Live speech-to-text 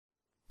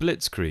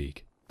Blitzkrieg,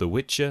 The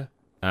Witcher,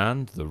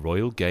 and the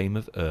Royal Game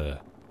of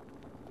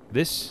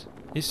This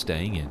is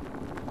Staying In.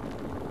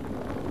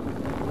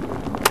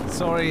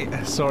 Sorry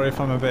if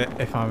I'm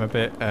a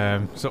bit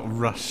sort of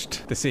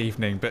rushed this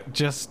evening, but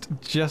just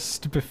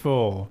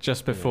before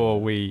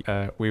we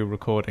were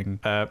recording,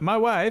 my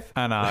wife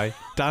and I,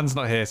 Dan's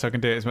not here, so I can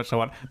do it as much as I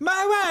want.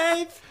 My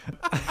wife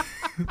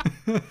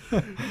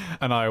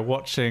and I are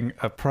watching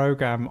a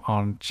program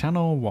on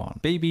Channel 1,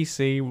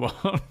 BBC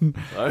 1.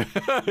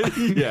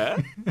 Yeah.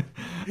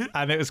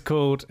 And it's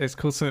called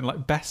something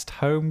like Best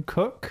Home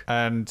Cook,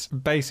 and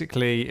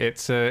basically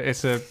it's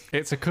a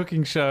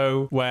cooking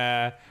show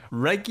where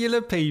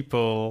regular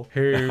people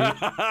who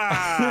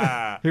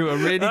are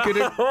really good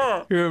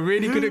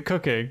at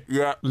cooking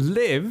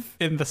live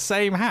in the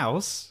same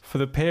house for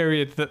the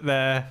period that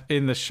they're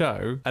in the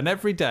show, and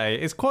every day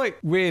it's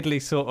quite weirdly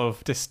sort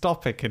of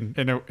dystopic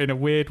in a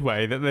weird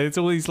way that there's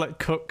all these like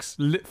cooks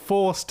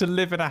forced to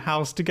live in a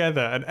house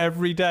together, and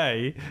every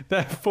day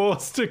they're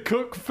forced to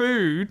cook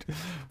food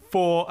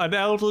for an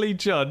elderly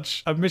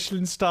judge, a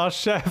Michelin star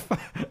chef,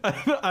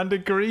 and a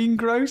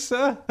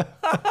greengrocer.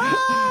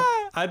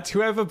 And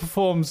whoever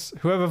performs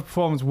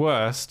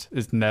worst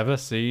is never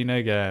seen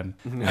again.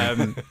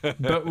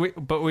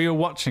 But we were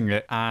watching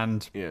it,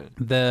 and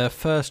the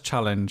first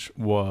challenge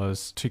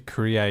was to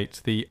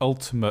create the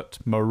ultimate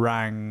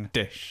meringue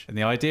dish. And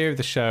the idea of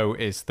the show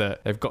is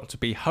that they've got to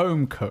be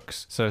home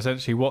cooks. So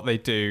essentially what they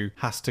do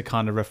has to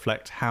kind of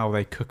reflect how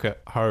they cook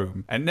at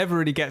home. And it never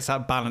really gets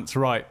that balance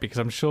right, because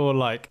I'm sure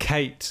like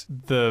Kate,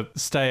 the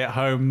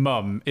stay-at-home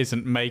mum,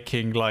 isn't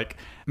making like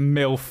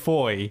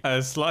milfoy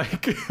as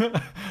like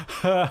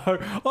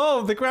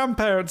the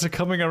grandparents are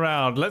coming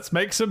around, let's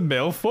make some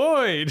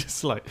milfoy.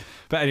 Just like,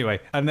 but anyway,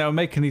 and they were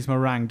making these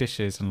meringue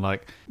dishes and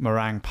like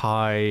meringue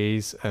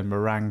pies and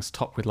meringues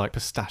topped with like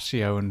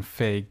pistachio and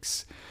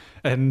figs.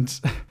 And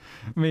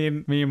me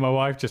and my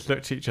wife just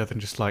looked at each other and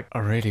just like, I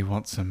really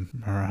want some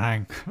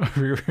meringue. I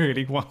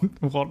really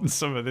want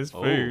some of this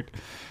food.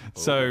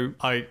 So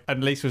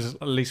Lisa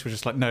was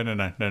just like, no.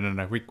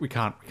 We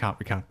can't.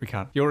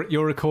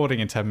 You're recording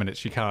in 10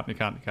 minutes. You can't.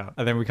 And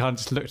then we can't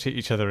just look at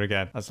each other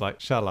again. I was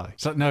like, shall I?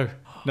 She's like, no.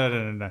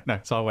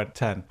 So I went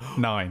 10,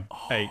 9,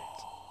 8,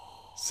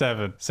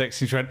 7, 6.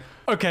 She went,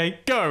 okay,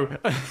 go.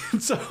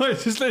 So I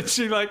just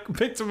literally like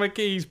picked up my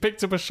keys,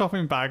 picked up a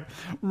shopping bag,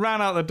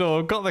 ran out the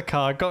door, got the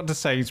car, got to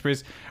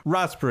Sainsbury's,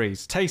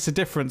 raspberries, Taste the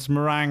Difference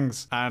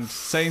meringues, and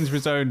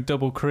Sainsbury's own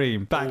double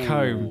cream back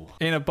home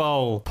in a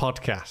bowl.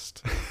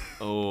 Podcast.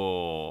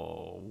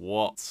 Oh,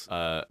 what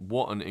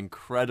an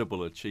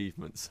incredible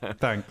achievement, Sam.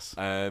 Thanks.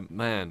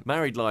 Man,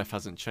 married life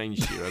hasn't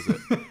changed you, has it?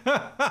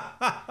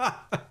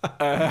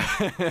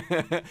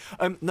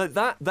 No,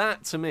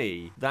 that to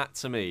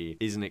me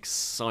is an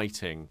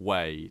exciting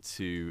way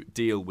to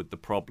deal with the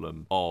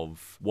problem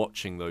of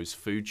watching those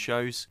food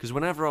shows. Because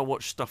whenever I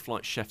watch stuff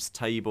like Chef's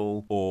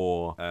Table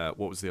or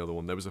what was the other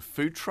one? There was a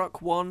food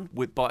truck one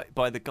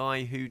by the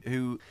guy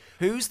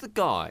who's the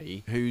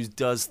guy who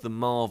does the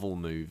Marvel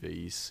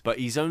movies, but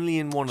he's only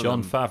in one of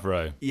them. Jon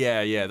Favreau.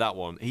 Yeah, that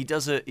one. He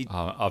does it.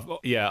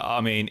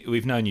 I mean,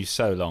 we've known you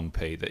so long,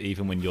 Pete, that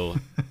even when you're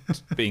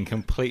being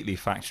completely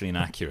factually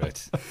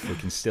inaccurate, we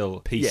can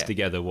still piece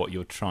together what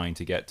you're trying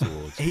to get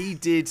towards.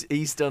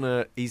 He's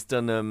done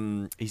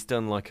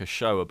like a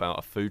show about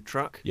a food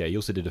truck. Yeah, he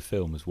also did a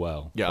film as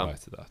well prior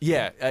to that.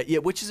 Yeah,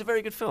 which is a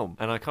very good film,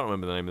 and I can't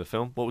remember the name of the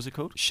film. What was it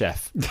called?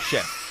 Chef.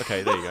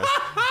 Okay, there you go.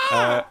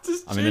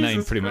 The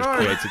name pretty much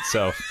creates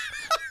itself.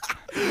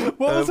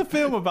 What was the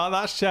film about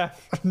that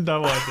chef?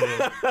 No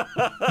idea.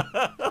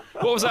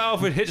 What was that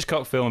Alfred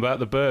Hitchcock film about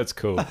the birds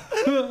called?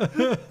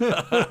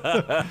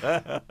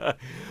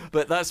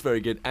 But that's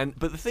very good.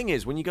 But the thing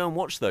is, when you go and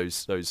watch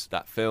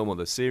that film or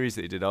the series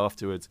that he did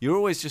afterwards, you're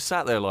always just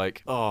sat there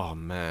like, oh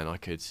man, I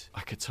could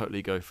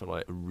totally go for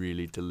like a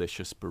really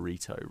delicious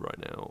burrito right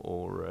now,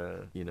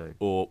 or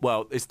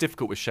it's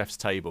difficult with Chef's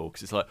Table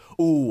because it's like,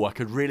 oh, I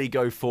could really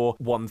go for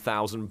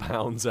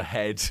 £1,000 a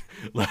head,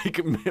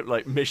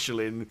 like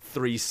Michelin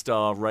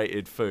 3-star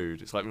rated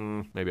food. It's like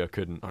maybe I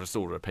couldn't. I'll just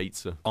order a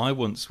pizza. I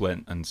once went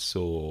and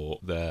saw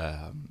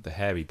the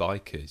hairy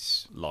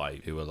bikers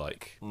live, who were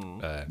like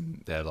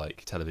they're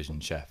like television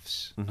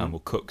chefs and will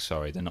cook.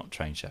 Sorry, they're not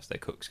trained chefs, they're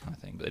cooks kind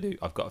of thing, but they do.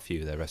 I've got a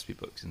few of their recipe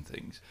books and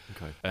things.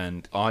 Okay.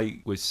 And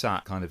I was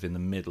sat kind of in the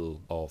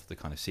middle of the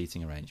kind of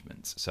seating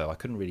arrangements, so I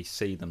couldn't really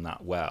see them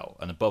that well.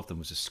 And above them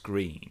was a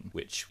screen,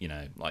 which,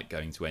 like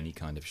going to any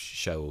kind of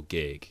show or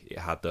gig, it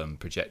had them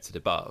projected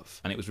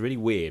above. And it was really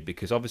weird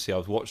because obviously I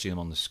was watching them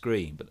on the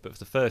screen, but for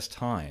the first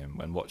time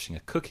when watching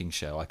a cooking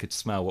show, I could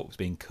smell what was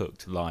being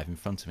cooked live in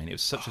front of me, and it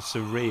was such a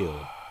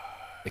surreal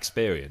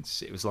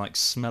experience. It was like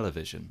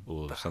smell-o-vision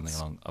or something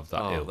along of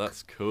that ilk.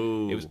 That's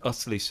cool. It was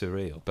utterly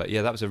surreal. But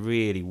yeah, that was a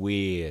really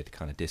weird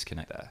kind of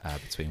disconnect there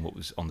between what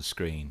was on the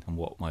screen and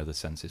what my other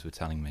senses were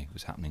telling me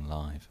was happening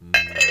live.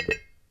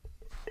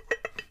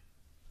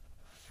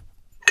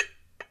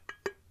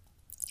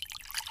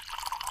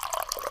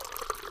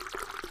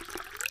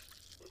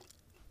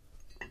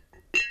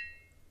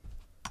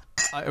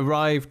 it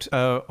arrived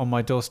on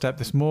my doorstep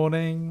this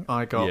morning.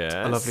 I got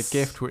a lovely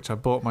gift, which I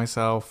bought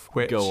myself,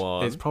 which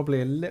is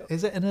probably a little...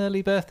 Is it an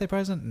early birthday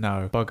present?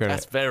 No, bugger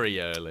That's it. very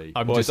early.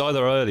 It's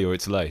either early or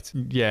it's late.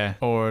 Yeah,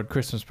 or a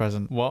Christmas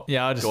present. What?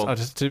 Yeah, I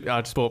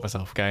just bought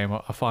myself a game.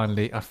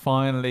 I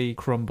finally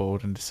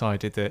crumbled and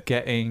decided that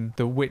getting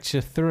The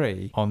Witcher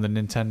 3 on the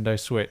Nintendo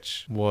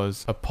Switch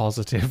was a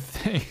positive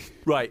thing.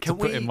 Right, can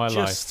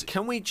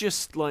we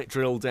just like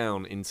drill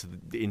down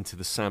into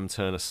the Sam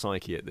Turner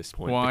psyche at this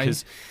point? Why?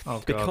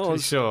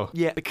 Because sure.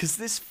 Yeah, because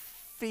this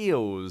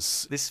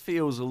feels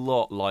a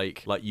lot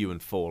like you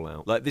and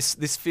Fallout. Like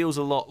this feels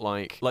a lot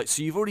like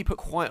so you've already put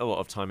quite a lot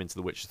of time into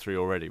The Witcher 3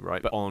 already,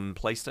 right? But on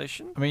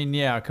PlayStation? I mean,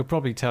 yeah, I could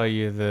probably tell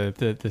you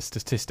the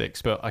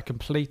statistics, but I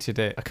completed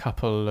it a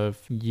couple of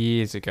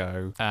years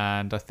ago,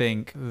 and I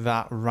think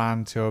that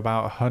ran to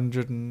about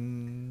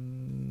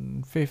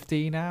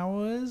 115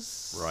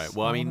 hours. Right.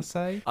 Well, I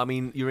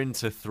mean, you're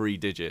into 3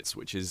 digits,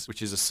 which is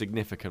a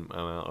significant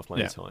amount of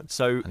playing time.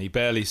 So, and he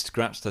barely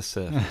scratched the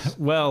surface.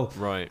 Well,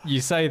 right. You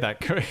say that,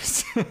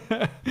 Chris.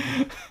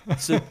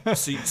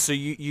 so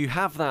you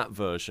have that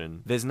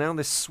version. There's now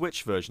this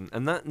Switch version,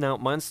 and that now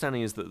my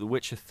understanding is that The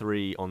Witcher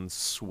 3 on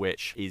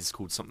Switch is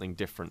called something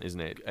different,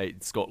 isn't it?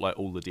 It's got like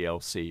all the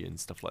DLC and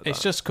stuff like that.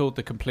 It's just called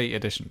the Complete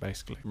Edition,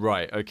 basically.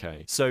 Right.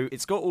 Okay. So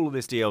it's got all of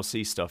this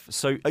DLC stuff.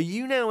 So are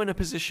you now in a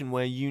position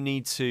where you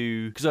need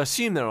to? Because I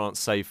assume there aren't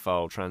save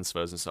file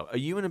transfers and stuff. Are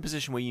you in a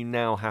position where you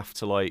now have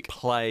to like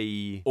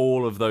play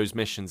all of those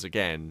missions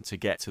again to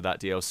get to that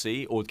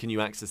DLC, or can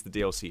you access the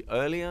DLC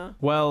earlier?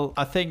 Well,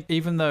 I think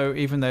even though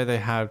they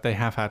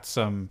have had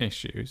some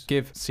issues,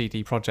 give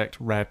CD Projekt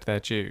Red their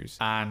dues,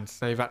 and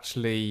they've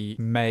actually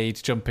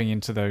made jumping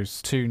into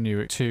those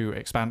two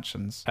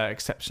expansions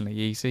exceptionally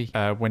easy.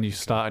 When you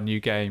start a new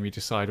game, you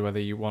decide whether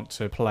you want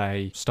to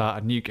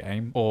start a new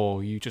game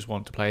or you just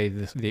want to play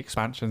the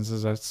expansions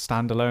as a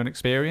standalone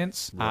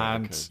experience. Right,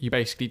 and you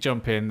basically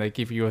jump in, they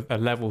give you a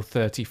level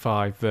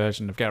 35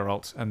 version of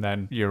Geralt, and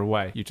then you're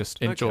away. You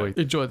just enjoy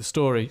the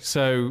story.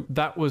 So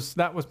that was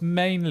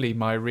mainly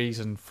my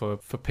reason for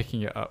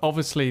picking it up.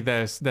 Obviously,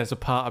 there's a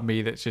part of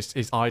me that just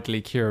is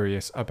idly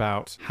curious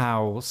about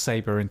how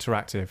Saber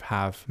Interactive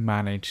have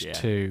managed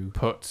to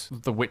put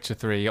The Witcher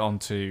 3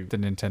 onto the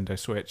Nintendo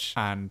Switch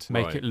and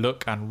make it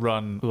look and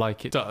run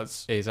like it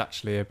does is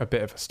actually a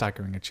bit of a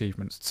staggering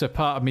achievement. So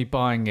part of me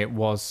buying it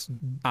was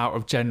out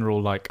of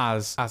general, like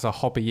as a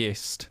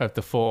hobbyist of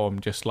the forum,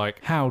 just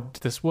like, how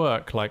did this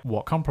work? Like,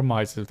 what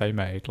compromises have they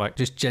made? Like,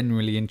 just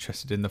generally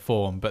interested in the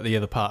forum. But the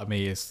other part of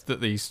me is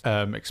that these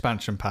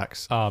expansion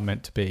packs are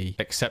meant to be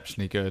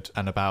exceptionally good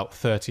and about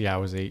 30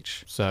 hours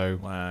each. So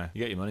wow, you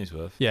get your money's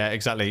worth. Yeah,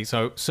 exactly.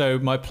 So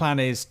my plan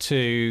is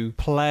to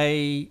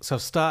play. So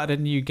I've started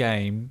a new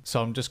game.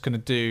 So I'm just going to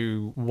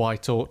do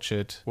White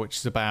Orchard, which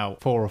is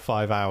about 4 or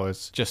 5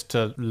 hours, just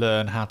to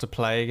learn how to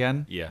play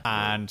again. Yeah.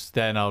 And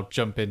then I'll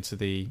jump into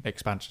the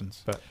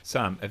expansions. But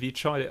Sam, have you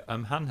tried it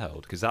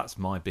handheld? Because that's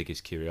my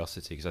biggest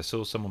curiosity. Because I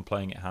saw someone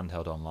playing it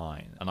handheld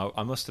online, and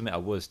I must admit I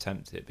was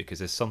tempted, because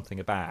there's something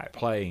about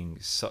playing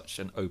such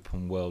an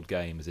open world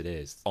game as it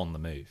is on the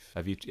move.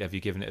 Have you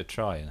given it a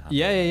try in handheld?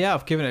 Yeah.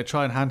 I've given it a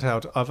try in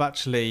handheld. I've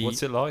actually.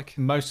 What's it like?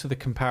 Most of the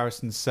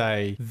comparisons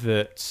say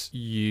that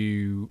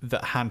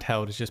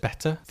handheld is just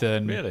better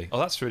than. Really? Oh,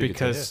 that's really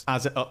because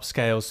as it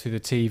upscales through the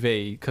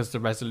TV, because the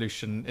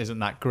resolution isn't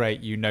that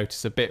great, you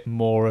notice a bit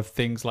more of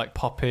things like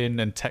pop-in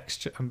and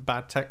texture and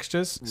bad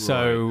textures. Right.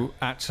 So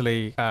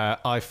actually,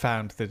 I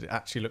found that it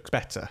actually looks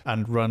better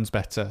and runs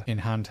better in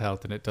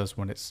handheld than it does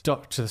when it's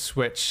docked to the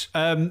Switch.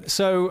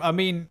 So I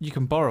mean, you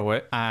can borrow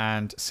it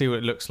and see what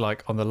it looks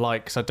like on the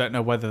Lite, because I don't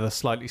know whether the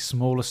slightly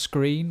smaller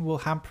screen will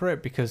hamper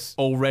it, because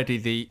already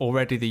the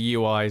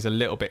UI is a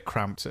little bit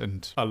cramped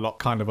and a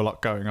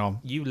lot going on.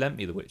 You lent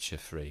me The Witcher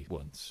 3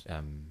 once,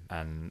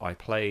 and I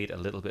played a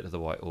little bit of the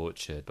White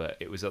Orchard, but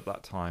it was at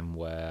that time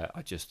where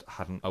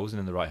I wasn't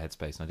in the right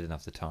headspace, and I didn't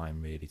have the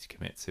time really to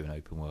commit to an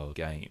open world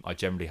game. I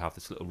generally have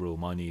this little rule.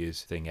 My New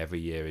Year's thing every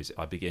year is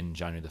I begin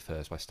January the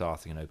 1st by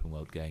starting an open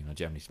world game. I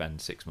generally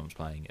spend 6 months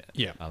playing it.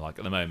 Yeah. And like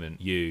at the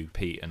moment, you,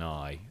 Pete, and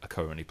I are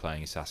currently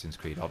playing Assassin's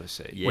Creed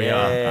Odyssey. Yeah. We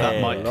are.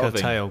 That might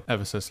curtail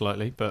ever so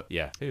slightly, but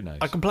yeah, who knows?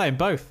 I can play in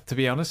both, to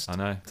be honest. I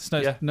know.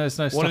 There's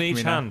no one in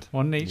each hand.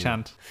 One in each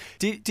hand.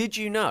 Did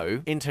you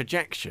know,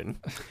 interjection,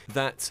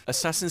 that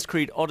Assassin's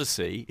Creed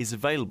Odyssey is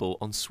available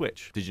on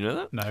Switch? Did you know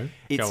that? No.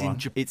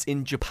 It's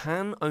in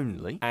Japan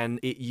only, and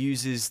it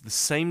uses the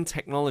same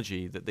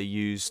technology that they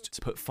used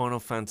to put Final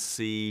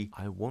Fantasy,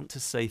 I want to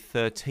say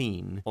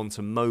 13,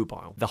 onto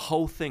mobile. The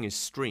whole thing is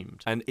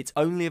streamed, and it's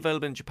only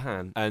available in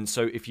Japan. And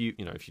so if you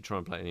try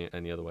and play it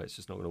any other way, it's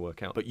just not going to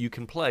work out. But you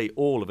can play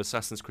all of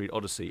Assassin's Creed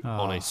Odyssey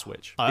on a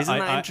Switch. Isn't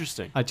that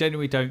interesting? I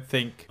genuinely don't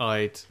think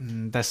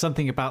there's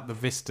something about the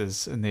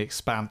vistas and the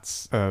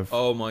expanse of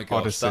Oh my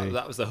gosh, Odyssey.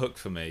 that was the hook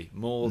for me.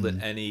 More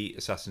than any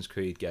Assassin's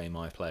Creed game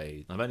I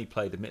played. I've only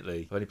played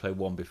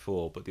one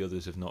before, but the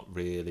others have not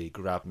really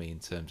grabbed me in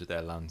terms of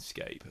their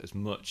landscape as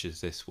much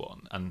as this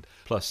one. And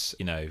plus,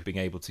 being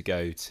able to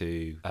go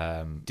to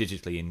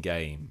digitally in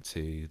game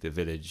to the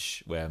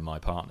village where my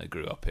partner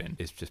grew up in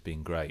is just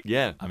been great.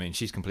 Yeah. I mean,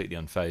 she's completely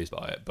unfazed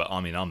by it, but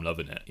I mean, I'm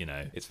loving it.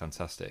 It's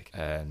fantastic.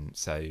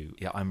 So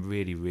yeah, I'm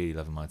really, really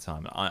loving my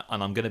time.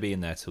 And I'm going to be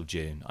in there till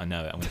June. I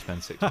know it. I'm going to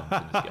spend 6 months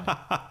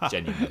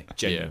in this game.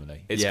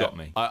 Genuinely, it's got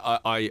me.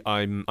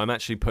 I'm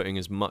actually putting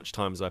as much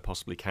time as I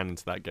possibly can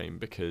into that game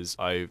because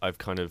I've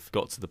kind of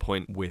got to the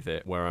point with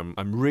it where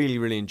I'm really,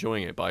 really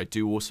enjoying it, but I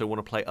do also want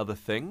to play other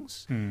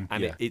things,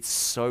 and it's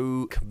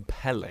so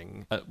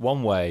compelling.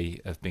 One way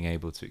of being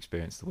able to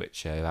experience The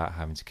Witcher without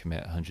having to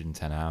commit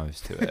 110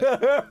 hours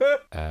to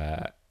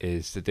it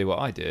is to do what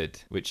I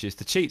did, which is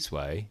the cheats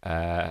way.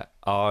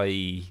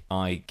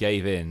 I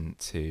gave in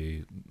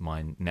to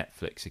my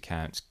Netflix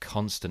account's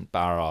constant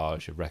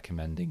barrage of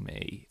recommending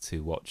me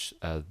to watch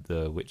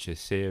the Witcher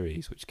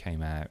series, which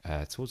came out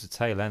towards the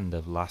tail end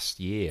of last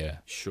year.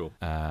 Sure.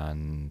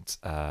 And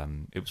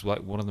it was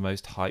like one of the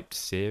most hyped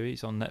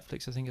series on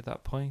Netflix. I think at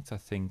that point, I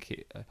think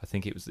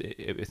it was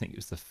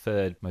the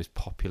third most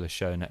popular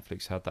show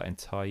Netflix had that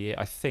entire year.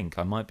 I think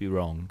I might be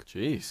wrong.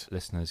 Jeez.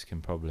 Listeners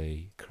can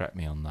probably correct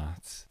me on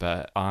that.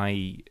 But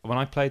when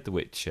I played The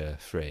Witcher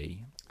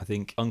 3, I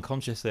think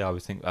unconsciously I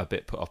was a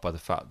bit put off by the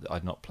fact that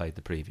I'd not played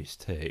the previous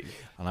two,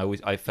 and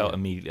I felt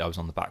immediately I was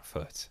on the back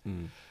foot.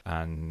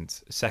 And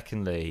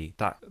secondly,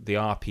 that the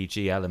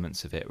RPG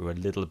elements of it were a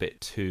little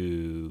bit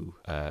too.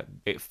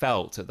 It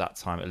felt at that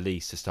time, at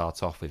least to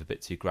start off with, a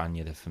bit too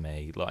granular for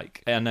me.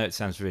 Like, I know it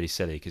sounds really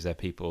silly because there are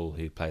people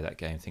who play that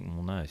game and think,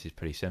 well, no, this is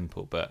pretty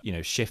simple. But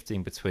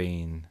shifting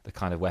between the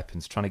kind of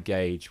weapons, trying to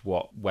gauge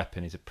what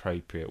weapon is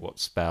appropriate, what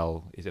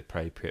spell is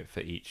appropriate for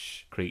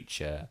each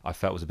creature, I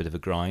felt was a bit of a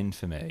grind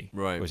for me.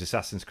 Right. Whereas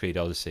Assassin's Creed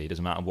Odyssey, it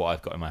doesn't matter what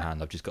I've got in my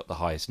hand, I've just got the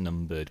highest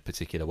numbered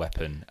particular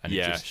weapon, and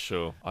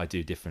sure. I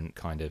do different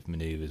kind of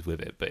maneuvers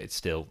with it, but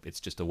it's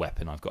just a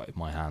weapon I've got in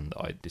my hand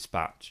that I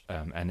dispatch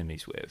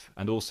enemies with.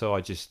 And also,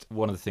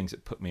 one of the things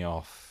that put me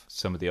off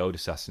some of the old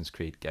Assassin's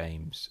Creed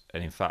games,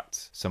 and in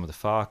fact some of the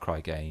Far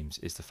Cry games,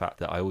 is the fact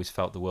that I always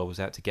felt the world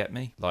was out to get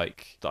me,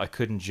 like that I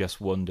couldn't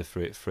just wander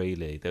through it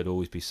freely. There'd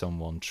always be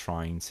someone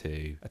trying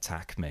to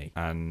attack me,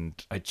 and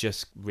it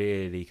just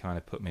really kind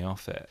of put me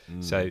off it.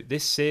 So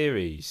this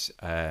series,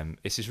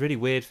 this is really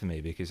weird for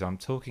me because I'm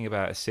talking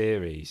about a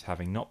series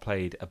having not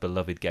played a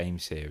beloved game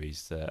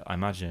series that I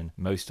imagine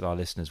most of our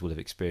listeners will have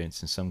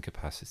experienced in some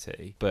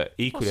capacity, but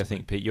equally possibly. I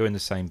think, Pete, you're in the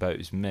same boat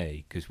as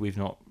me because we've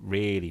not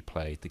really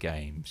played the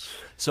games.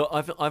 So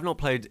I've not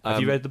played.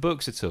 Have you read the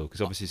books at all?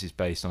 Because obviously this is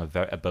based on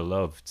a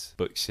beloved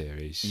book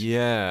series.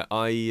 Yeah,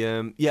 as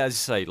you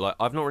say, like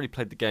I've not really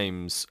played the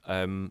games.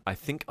 I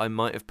think I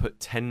might have put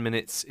 10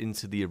 minutes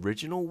into the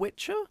original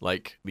Witcher,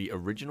 like the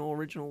original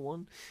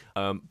one.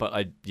 But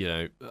I,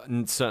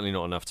 certainly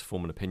not enough to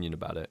form an opinion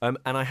about it. And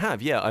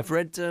I've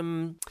read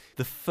the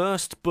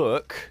first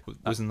book.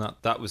 Wasn't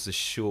that was the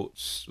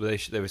shorts?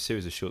 They were a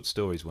series of short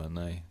stories, weren't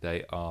they?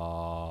 They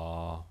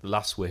are The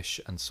Last Wish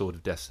and Sword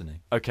of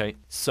Destiny. Okay,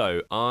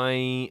 so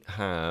I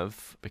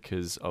have,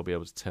 because I'll be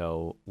able to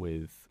tell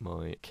with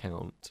my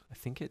account, I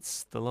think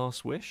it's The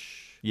Last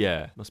Wish.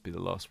 Yeah, must be The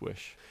Last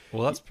Wish.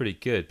 Well, that's pretty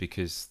good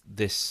because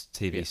this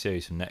TV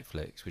series from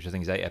Netflix, which I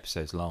think is 8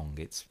 episodes long,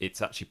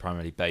 it's actually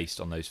primarily based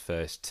on those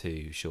first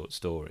 2 short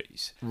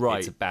stories. Right.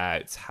 It's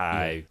about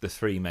how the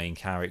 3 main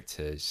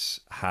characters,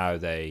 how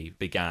they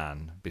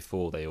began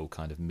before they all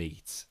kind of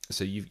meet.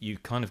 So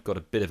you've kind of got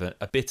a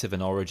bit of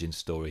an origin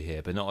story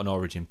here, but not an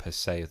origin per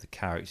se of the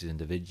characters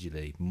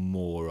individually,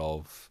 more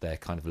of their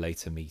kind of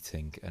later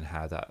meeting and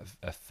how that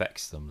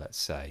affects them, let's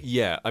say.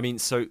 Yeah, I mean,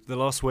 so The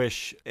Last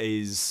Wish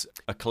is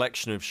a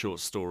collection of short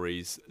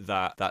stories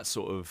that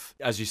sort of,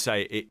 as you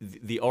say,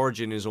 the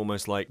origin is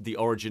almost like the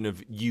origin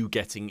of you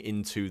getting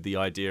into the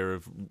idea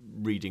of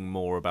reading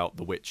more about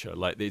The Witcher.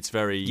 Like it's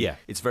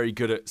very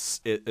good at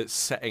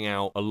setting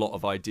out a lot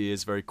of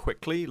ideas very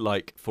quickly.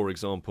 Like, for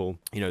example,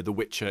 The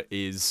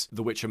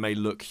Witcher may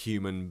look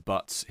human,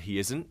 but he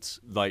isn't.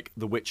 Like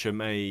The Witcher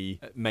may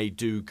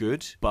do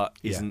good, but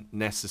isn't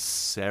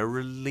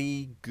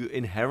necessarily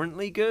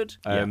inherently good.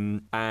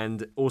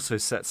 And also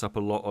sets up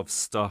a lot of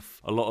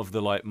stuff, a lot of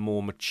the like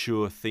more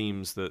mature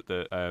themes that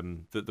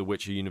the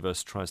Witcher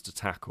universe tries to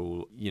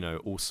tackle.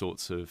 All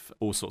sorts of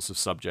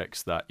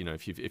subjects that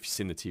if you've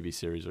seen the TV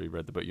series or you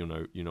read the book, you'll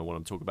know what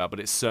I'm talking about. But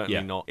it's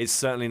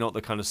certainly not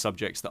the kind of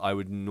subjects that I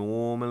would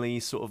normally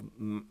sort of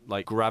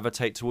like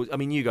gravitate towards. I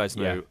mean, you guys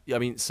know. I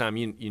mean, Sam,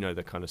 you know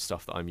the kind of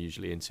stuff that I'm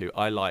usually into.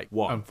 I like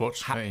one.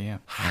 Unfortunately,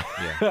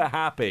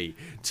 happy.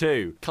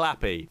 2,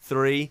 clappy.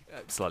 3,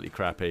 slightly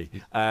crappy.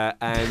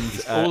 And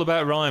it's all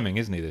about rhyming,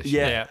 isn't he? This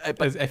year?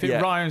 If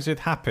it rhymes with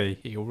happy,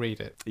 you'll read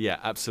it. Yeah,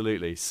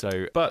 absolutely.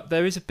 So, but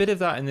there is a bit of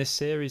that in this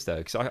series, though,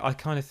 because I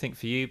kind of think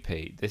for you,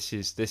 Pete, this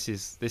is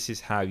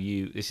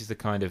the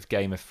kind of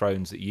Game of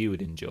Thrones that you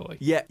would enjoy.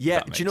 Yeah.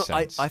 Do you know?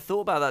 I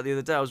thought about that the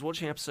other day. I was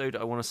watching episode,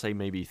 I want to say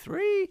maybe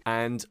 3,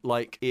 and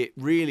like it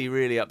really,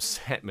 really upset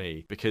upset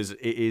me because it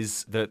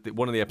is that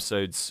one of the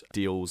episodes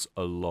deals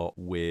a lot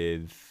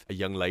with a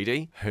young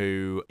lady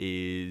who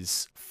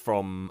is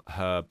from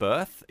her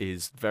birth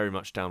is very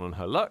much down on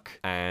her luck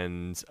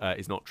and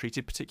is not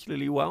treated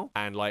particularly well,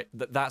 and like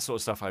that sort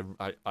of stuff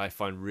I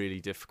find really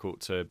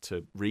difficult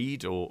to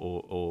read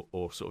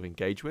or sort of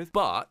engage with.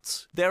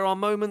 But there are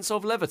moments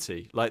of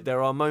levity, like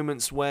there are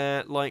moments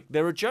where like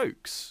there are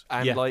jokes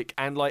and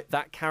like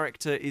that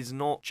character is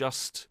not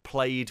just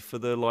played for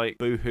the like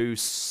boohoo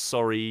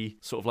sorry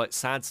sort of like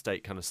sad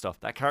state kind of stuff.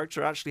 That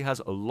character actually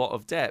has a lot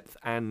of depth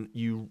and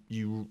you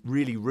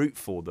really root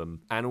for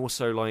them. And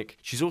also like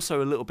she's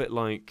also a little bit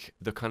like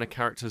the kind of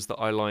characters that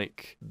I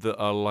like that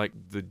are like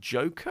the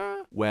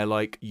Joker, where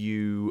like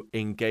you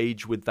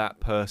engage with that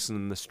person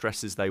and the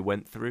stresses they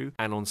went through,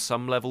 and on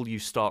some level you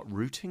start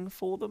rooting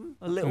for them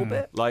a little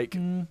bit, like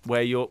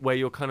where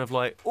you're kind of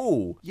like,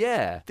 oh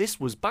yeah, this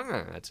was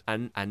bad,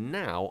 and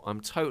now I'm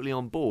totally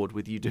on board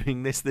with you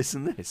doing this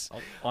and this.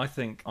 I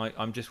think I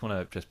just want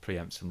to just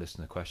preempt some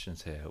listener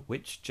questions here.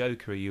 Which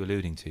Joker are you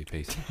alluding to,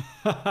 Peter?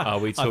 Are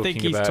we talking I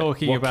think he's about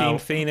talking Joaquin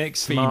about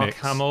Phoenix, Mark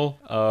Hamill?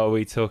 Are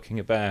we talking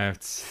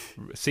about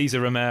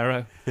Cesar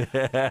Romero?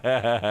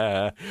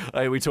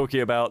 Are we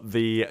talking about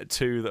the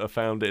two that are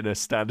found in a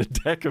standard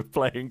deck of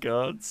playing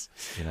cards?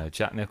 You know,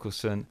 Jack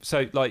Nicholson.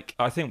 So, like,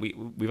 I think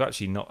we've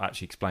actually not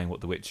actually explained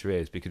what The Witcher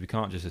is, because we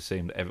can't just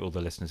assume that all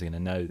the listeners are going to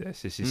know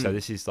this. So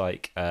this is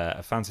like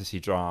a fantasy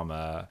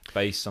drama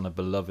based on a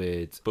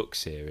beloved book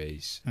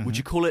series. Would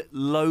you call it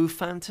low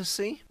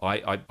fantasy?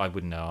 I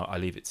wouldn't know. I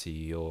leave it to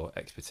your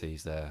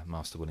expertise there,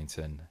 Master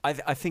Willington.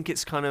 I think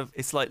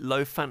it's like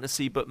low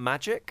fantasy but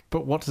magic.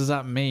 But what does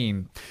that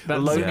mean?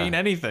 That doesn't mean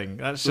anything.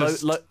 That's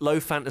just low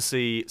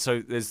fantasy.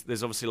 So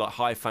there's obviously like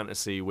high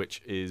fantasy,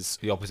 which is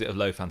the opposite of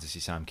low fantasy.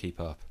 Sam, keep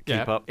up.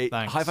 Keep up.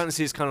 High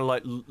fantasy is kind of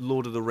like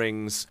Lord of the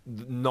Rings,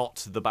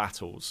 not the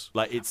battles.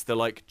 Like it's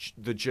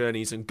the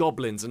journeys and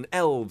goblins and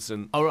elves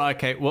and. Oh, right,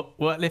 okay. Well,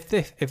 if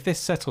this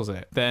settles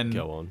it, then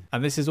go on.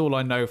 And this is all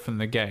I know from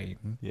the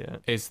game. Yeah.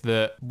 Is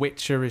that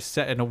Witcher is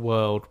set in a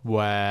world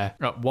where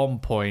at one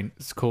point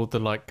it's called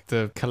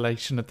the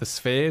collation of the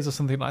spheres or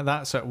something like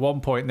that. So at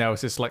one point there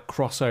was this like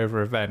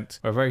crossover event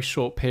where a very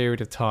short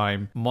period of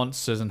time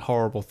monsters and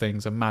horrible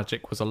things and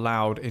magic was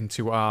allowed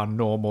into our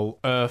normal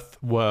Earth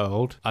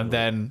world, and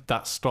then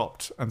that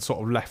stopped and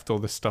sort of left all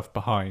this stuff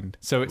behind.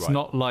 So it's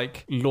not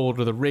like Lord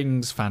of the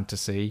Rings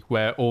fantasy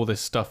where all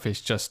this stuff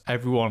is just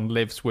everyone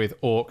lives with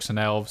orcs and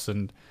elves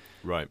and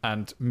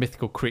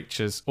mythical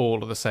creatures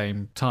all at the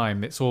same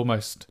time. It's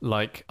almost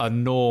like a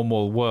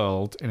normal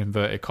world in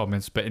inverted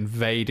commas, but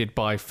invaded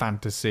by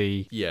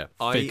fantasy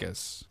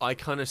figures. I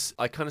kind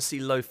of see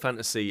low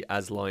fantasy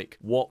as like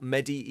what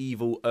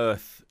medieval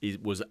Earth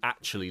was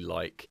actually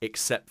like,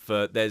 except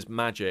for there's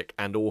magic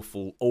and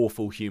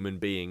awful human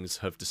beings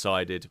have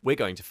decided we're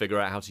going to figure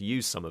out how to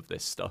use some of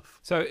this stuff.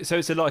 So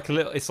it's like a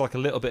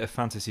little bit of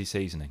fantasy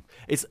seasoning.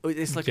 It's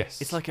like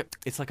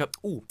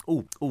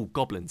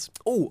goblins.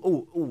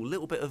 A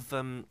little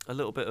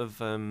bit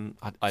of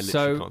I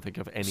literally can't think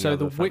of any. So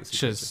other the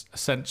Witchers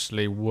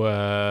essentially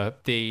were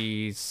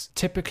these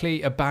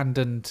typically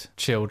abandoned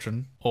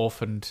children,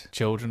 orphaned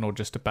children, or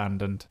just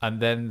abandoned,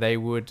 and then they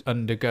would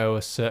undergo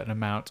a certain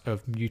amount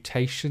of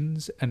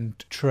mutations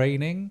and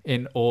training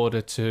in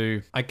order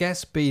to, I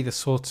guess, be the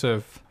sort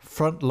of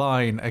front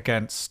line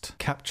against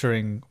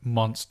capturing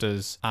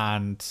monsters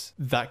and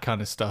that kind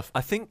of stuff.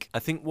 I think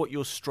what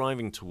you're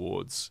striving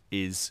towards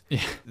is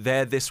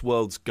they're this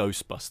world's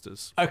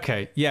Ghostbusters.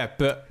 Okay, yeah,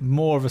 but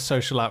more of a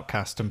social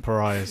outcast and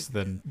pariahs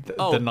than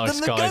the nice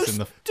guys in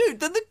the... Dude,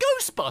 than the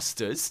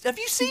Ghostbusters? Have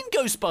you seen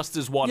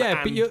Ghostbusters 1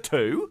 and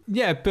 2?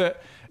 Yeah,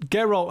 but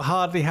Geralt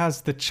hardly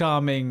has the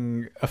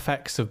charming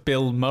effects of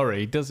Bill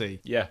Murray, does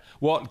he? Yeah.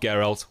 What,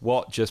 Geralt?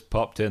 What just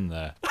popped in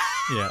there?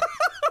 Yeah.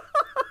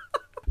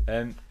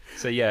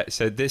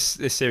 So this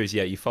series,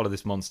 you follow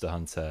this monster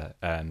hunter,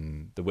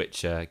 the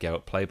Witcher,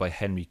 Geralt, played by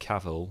Henry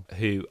Cavill,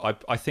 who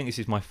I think this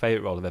is my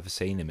favourite role I've ever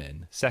seen him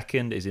in.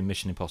 Second is in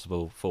Mission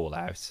Impossible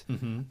Fallout.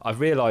 Mm-hmm. I've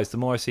realised the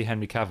more I see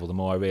Henry Cavill, the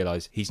more I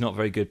realise he's not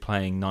very good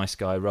playing nice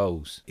guy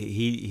roles.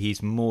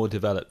 He's more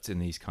developed in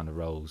these kind of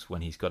roles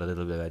when he's got a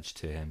little bit of edge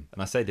to him.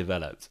 And I say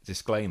developed,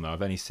 disclaimer,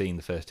 I've only seen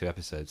the first 2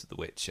 episodes of The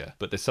Witcher,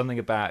 but there's something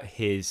about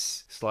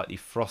his slightly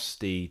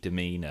frosty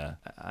demeanour,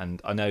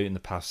 and I know in the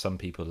past some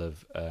people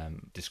have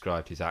described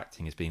his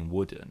acting as being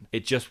wooden.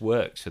 It just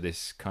works for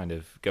this kind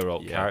of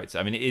Geralt character.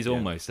 I mean, it is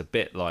almost a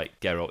bit like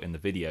Geralt in the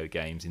video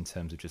games in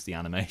terms of just the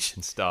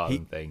animation style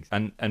and things.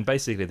 And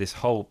basically this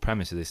whole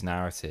premise of this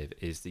narrative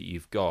is that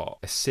you've got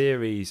a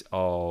series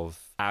of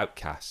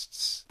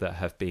outcasts that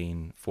have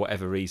been, for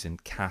whatever reason,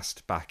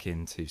 cast back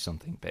into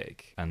something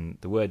big. And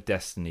the word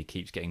destiny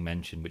keeps getting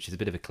mentioned, which is a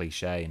bit of a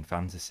cliche in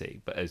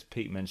fantasy. But as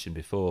Pete mentioned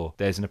before,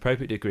 there's an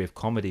appropriate degree of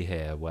comedy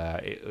here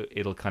where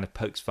it'll kind of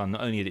pokes fun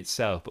not only at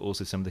itself, but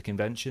also some of the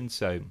conventions.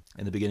 So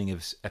in the beginning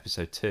of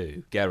episode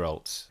 2,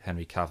 Geralt,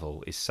 Henry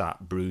Cavill, is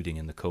sat brooding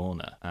in the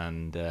corner,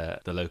 and the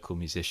local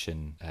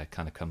musician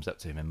kind of comes up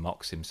to him and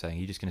mocks him, saying,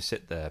 "You're just going to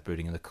sit there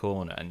brooding in the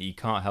corner." And you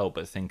can't help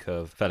but think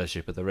of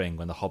Fellowship of the Ring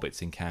when the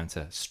hobbits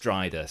encounter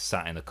Strider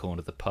sat in the corner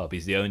of the pub.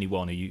 He's the only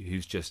one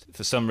who's just,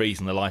 for some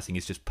reason, the lighting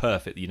is just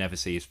perfect. You never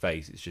see his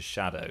face. It's just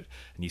shadowed.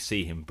 And you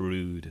see him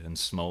brood and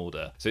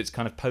smoulder. So it's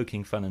kind of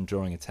poking fun and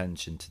drawing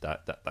attention to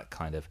that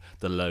kind of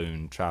the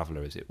lone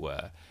traveller, as it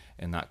were,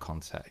 in that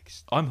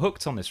context. I'm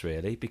hooked on this,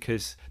 really,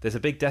 because there's a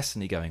big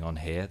destiny going on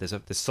here. There's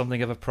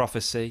something of a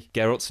prophecy.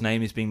 Geralt's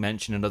name is being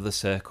mentioned in other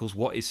circles.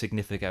 What is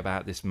significant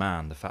about this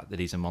man? The fact that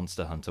he's a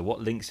monster hunter.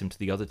 What links him to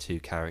the other two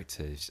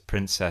characters?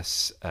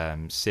 Princess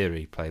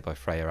Ciri, played by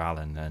Freya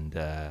Allen, and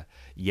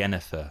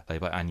Yennefer,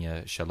 played by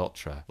Anya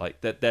Chalotra.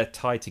 Like, they're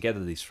tied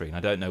together, these three, and I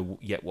don't know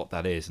yet what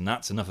that is, and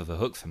that's enough of a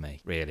hook for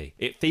me, really.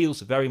 It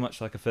feels very much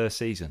like a first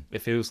season.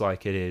 It feels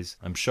like it is,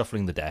 I'm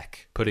shuffling the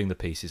deck, putting the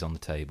pieces on the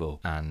table,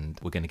 and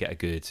we're going to get a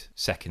good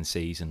second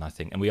season, I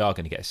think. And we are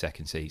going to get a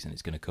second season.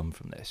 It's going to come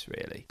from this,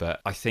 really. But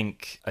I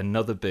think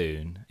another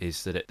boon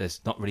is that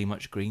there's not really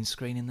much green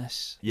screen in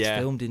this. Yeah. It's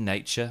filmed in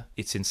nature.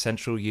 It's in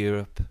Central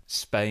Europe,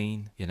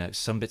 Spain,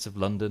 some bits of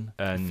London.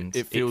 And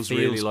it feels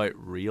really, like,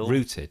 real.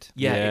 Rooted.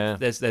 Yeah.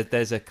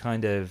 There's a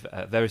kind of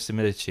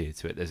verisimilitude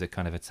to it. There's a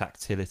kind of a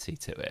tactility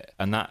to it.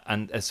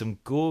 And there's some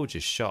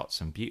gorgeous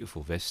shots and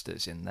beautiful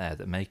vistas in there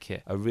that make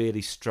it a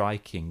really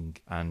striking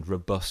and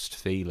robust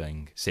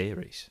feeling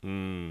series.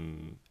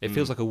 It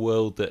feels like a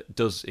world that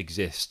does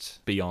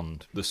exist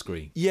beyond the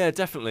screen. Yeah,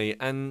 definitely.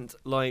 And,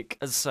 like,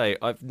 as I say,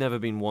 I've never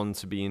been one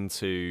to be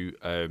into,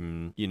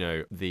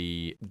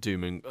 the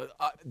doom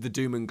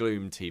and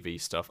gloom TV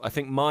stuff. I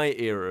think my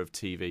era of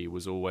TV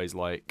was always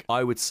like,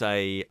 I would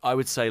say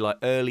like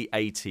early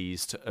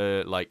 80s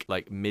to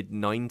like mid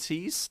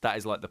 90s. That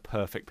is like the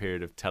perfect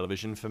period of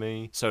television for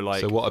me. So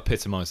what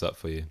epitomised that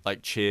for you?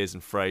 Like Cheers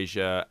and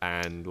Frasier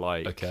and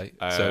like. Okay.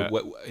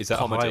 So is that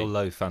comedy. high or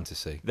low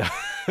fantasy?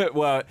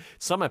 Well,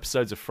 some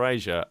episodes of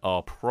Frasier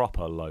are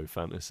proper low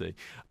fantasy,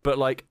 but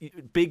like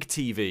big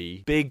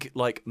TV, big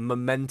like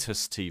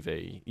momentous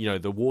TV,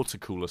 the water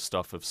cooler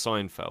stuff of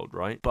Seinfeld,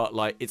 right? But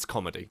like it's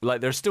comedy.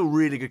 Like there's still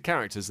really good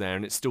characters there,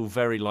 and it's still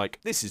very like,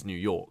 this is New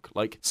York.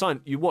 Like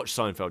you watch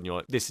Seinfeld and you're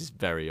like, this is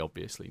very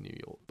obviously New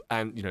York.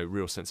 And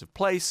real sense of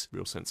place,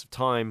 real sense of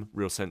time,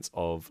 real sense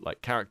of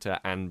like character,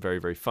 and very,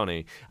 very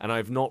funny. And I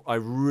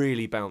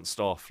really bounced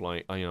off.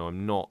 Like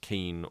I'm not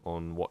keen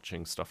on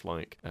watching stuff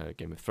like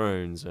Game of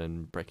Thrones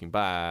and Breaking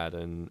Bad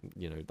and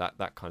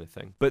that kind of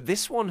thing. But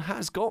this one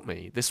has got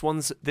me. This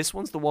one's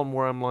the one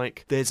where I'm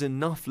like, there's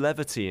enough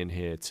levity in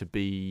here to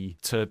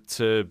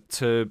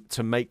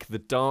make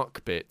the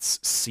dark bits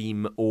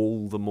seem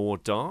all the more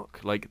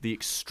dark. Like the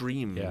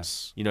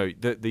extremes,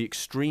 the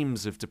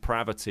extremes of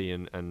depravity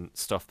and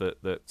stuff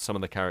that some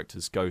of the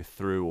characters go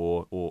through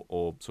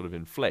or sort of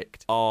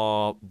inflict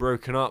are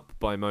broken up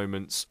by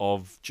moments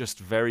of just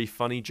very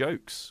funny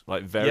jokes,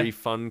 like very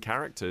fun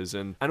characters.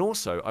 And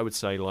also I would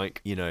say,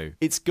 like,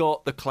 it's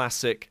got the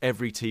classic,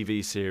 every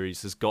TV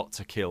series has got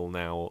to kill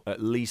now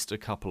at least a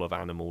couple of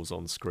animals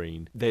on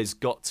screen. There's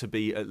got to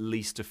be at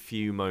least a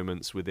few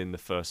moments within the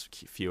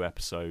first few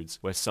episodes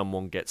where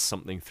someone gets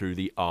something through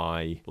the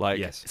eye.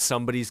 Like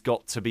somebody's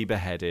got to be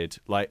beheaded.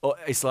 Like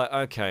it's like,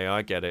 okay,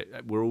 I get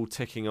it. We're all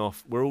ticking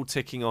off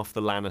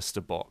the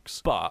Lannister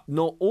box. But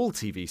not all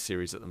TV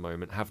series at the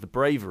moment have the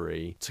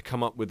bravery to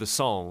come up with a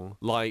song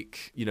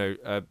like,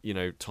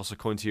 Toss a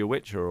Coin to Your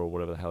Witcher or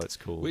whatever the hell it's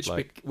called. Which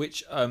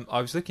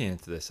I was looking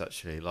into this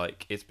actually.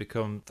 Like, it's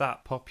become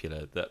that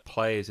popular that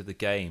players of the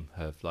game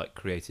have like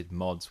created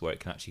mods where it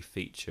can actually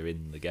feature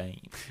in the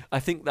game. I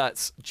think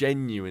that's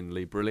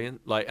genuinely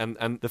brilliant. Like,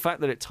 and the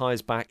fact that it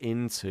ties back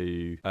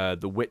into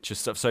the Witcher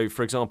stuff. So,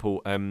 for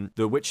example,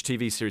 the Witcher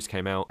TV series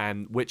came out,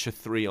 and Witcher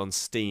 3 on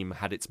Steam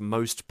had its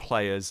most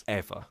players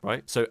ever,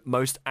 right? So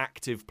most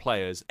active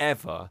players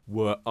ever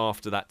were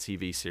after that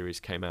TV series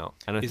came out.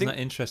 And I think that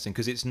interesting?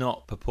 Because it's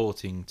not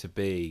purporting to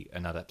be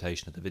an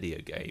adaptation of the video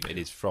game. It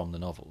is from the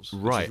novels.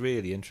 Which right. is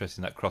really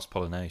interesting, that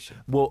cross-pollination.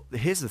 Well,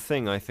 here's the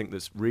thing I think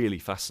that's really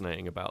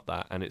fascinating about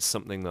that, and it's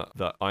something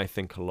that I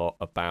think a lot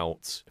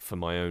about for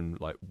my own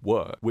like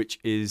work, which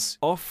is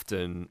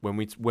often when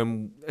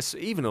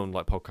even on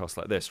like podcasts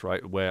like this,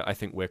 right, where I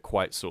think we're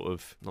quite sort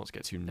of, not to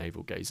get too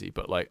navel-gazy,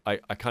 but like I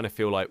kind of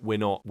feel like we're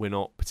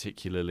not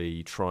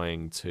particularly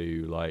trying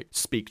to like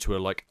speak to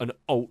an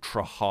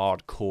ultra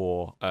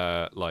hardcore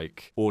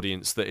like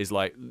audience that is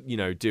like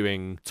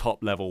doing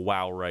top level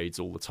WoW raids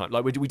all the time.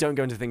 Like we don't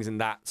go into things in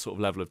that sort of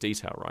level of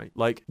detail, right?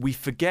 Like we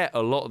forget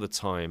a lot of the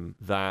time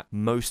that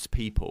most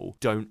people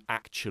don't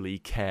actually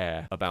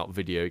care about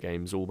video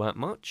games all that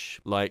much.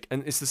 Like,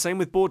 and it's the same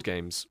with board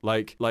games.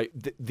 Like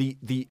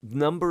the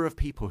number of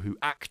people who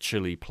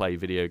actually play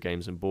video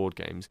games and board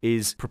games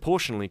is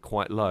proportionally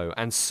quite low.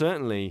 And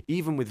certainly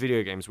even with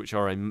video games which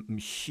are a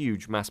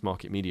huge mass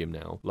market medium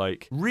now,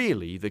 like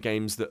really the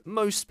games that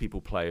most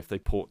people play if they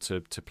port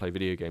to play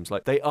video games,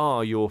 like they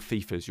are your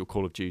FIFAs, your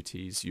Call of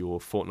Duties, your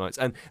Fortnites,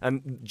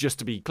 and just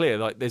to be clear,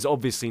 like there's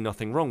obviously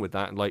nothing wrong with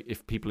that, and like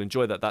if people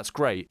enjoy that, that's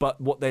great.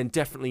 But what they're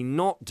definitely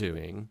not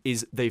doing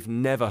is they've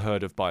never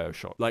heard of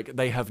BioShock. Like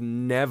they have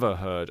never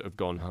heard of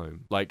Gone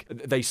Home. Like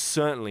they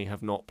certainly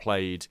have not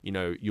played, you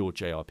know, your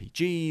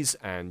JRPGs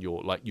and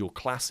your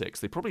classics.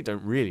 They probably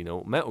don't really know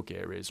what Metal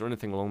Gear is or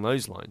anything along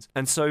those lines.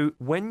 And so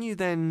when you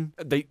then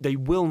they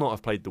will not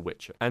have played The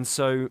Witcher. And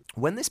so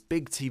when this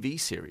big TV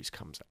series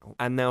comes out,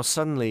 and now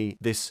suddenly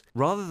this,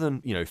 rather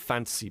than, you know,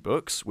 fantasy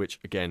books, which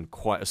again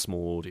quite a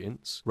small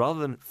audience, rather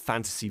than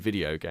fantasy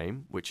video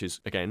game, which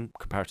is again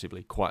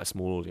comparatively quite a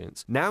small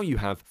audience, now you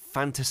have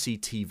fantasy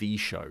TV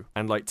show.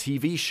 And like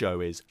TV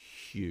show is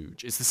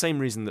huge. It's the same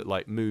reason that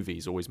like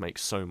movies always make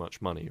so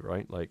much money,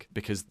 right? Like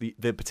because the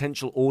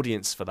potential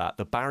audience for that,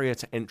 the barrier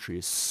to entry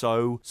is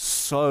so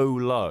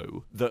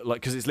low that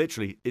like, because it's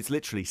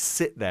literally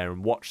sit there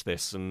and watch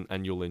this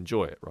and you'll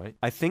enjoy it, right?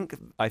 I think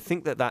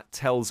that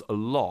tells a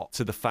lot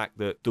to the fact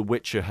that The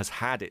Witcher has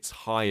had its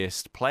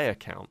highest player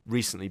count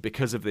recently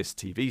because of this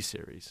TV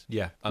series.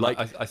 Yeah, and like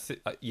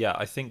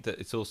I think that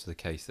it's also the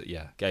case that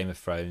Game of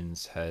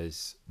Thrones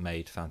has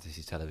made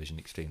fantasy television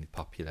extremely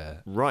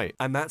popular, right?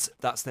 And that's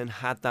then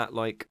had that,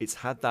 like, it's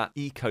had that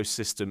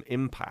ecosystem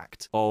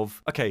impact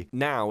of, okay,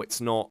 now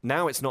it's not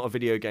a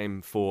video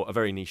game for a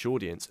very niche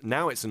audience.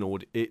 Now it's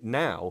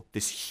now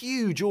this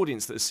huge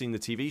audience that has seen the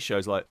TV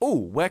shows, like, oh,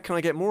 where can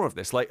I get more of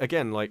this? Like,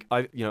 again, like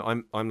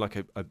I'm like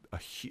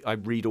I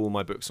read all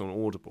my books on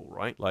Audible,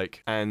 right?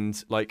 Like,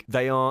 and like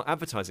they are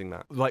advertising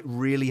that like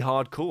really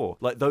hardcore.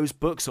 Like those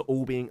books are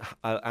all being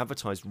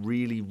advertised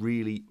really,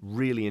 really,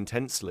 really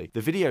intensely.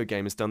 The video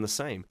game has done the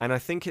same, and I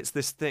think it's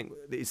this thing.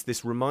 It's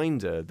this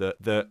reminder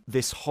that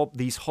these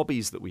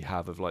hobbies that we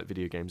have of like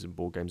video games and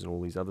board games and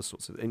all these other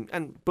sorts of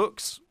and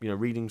books, you know,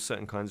 reading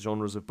certain kinds of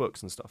genres of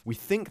books and stuff. We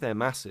think they're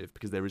massive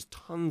because there is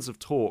tons of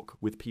talk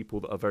with people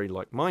that are very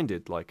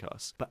like-minded like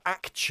us, but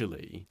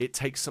actually it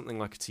takes something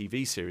like a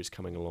TV series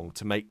coming along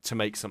to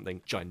make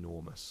something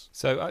ginormous.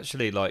 So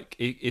actually, like,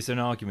 is an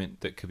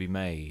argument that could be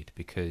made,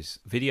 because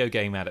video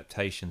game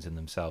adaptations in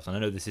themselves, and I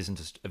know this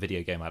isn't a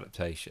video game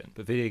adaptation,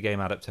 but video game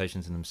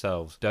adaptations in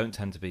themselves don't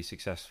tend to be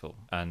successful.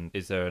 And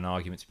is there an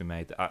argument to be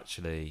made that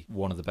actually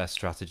one of the best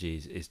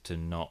strategies is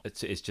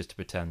it's just to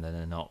pretend that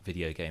they're not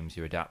video games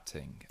you're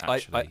adapting?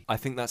 Actually, I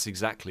think that's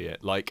exactly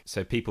it. Like,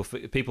 so people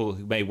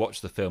who may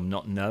watch the film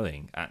not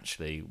knowing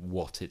actually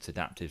what it's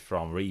adapted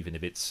from, or even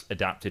if it's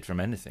adapted from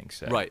anything.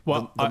 So right.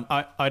 Well,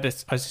 I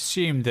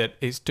assume that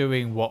it's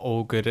doing what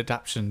all good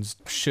adaptations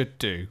should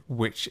do,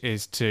 which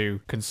is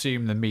to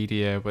consume the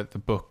media with the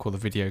book or the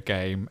video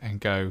game and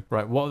go,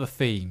 right, what are the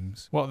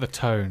themes? What are the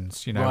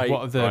tones? You know, right,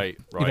 what are the right.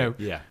 You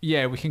know,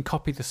 yeah, we can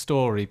copy the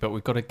story, but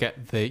we've got to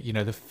get the, you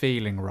know, the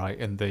feeling right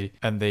and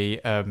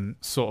the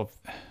sort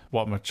of,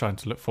 what am I trying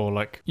to look for?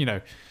 Like, you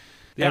know,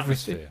 the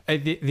atmosphere.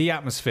 The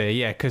atmosphere,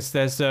 yeah, because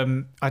there's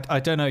I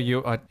don't know,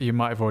 you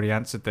might have already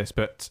answered this,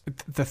 but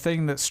the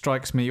thing that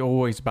strikes me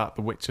always about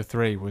The Witcher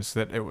 3 was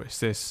that it was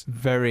this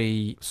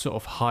very sort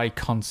of high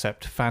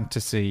concept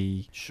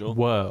fantasy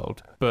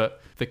world,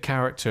 but the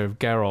character of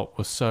Geralt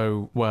was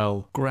so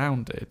well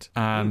grounded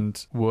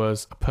and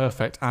was a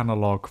perfect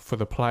analog for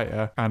the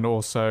player, and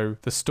also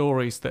the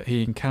stories that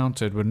he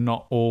encountered were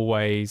not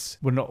always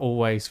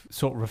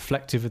sort of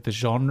reflective of the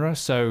genre.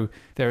 So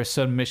there are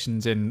some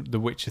missions in The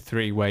Witcher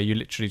 3 where you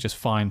literally just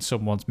find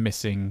someone's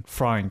missing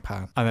frying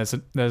pan,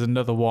 and there's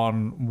another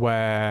one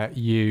where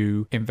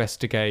you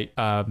investigate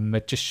a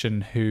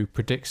magician who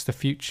predicts the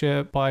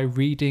future by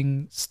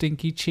reading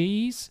stinky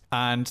cheese,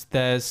 and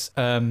there's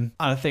and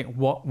I think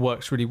what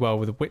works really well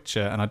with The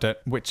Witcher,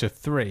 Witcher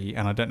 3,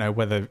 and I don't know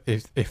whether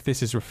if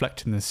this is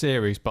reflected in the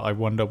series, but I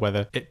wonder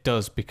whether it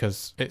does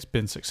because it's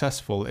been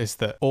successful, is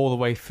that all the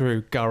way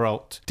through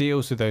Geralt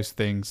deals with those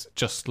things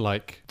just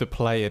like the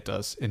player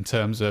does, in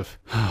terms of,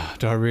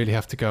 do I really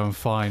have to go and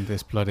find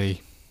this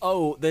bloody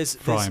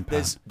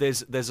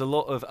there's a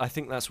lot of, I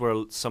think that's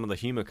where some of the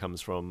humor comes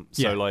from.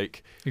 So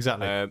like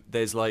exactly,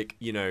 there's like,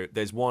 you know,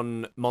 there's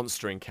one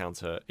monster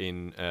encounter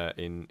in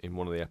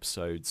one of the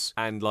episodes,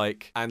 and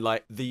like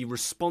the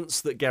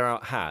response that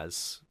Geralt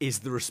has is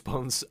the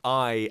response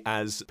I,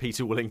 as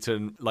Peter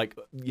Willington, like,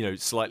 you know,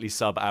 slightly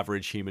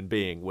sub-average human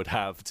being, would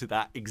have to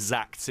that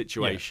exact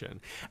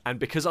situation. And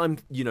because I'm,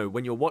 you know,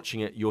 when you're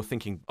watching it, you're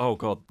thinking, oh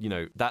god, you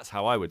know, that's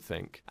how I would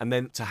think. And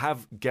then to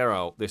have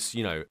Geralt, this,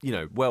 you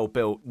know,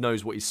 well-built,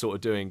 knows what he's sort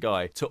of doing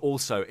guy, to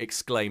also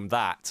exclaim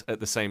that at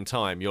the same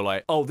time, you're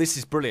like, oh, this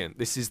is brilliant.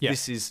 This is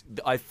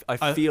I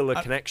feel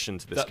a connection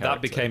to this character.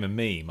 That became a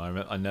meme.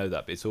 I know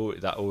that,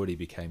 but that already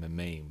became a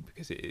meme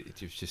because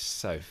it was just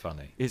so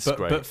funny. It's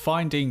great.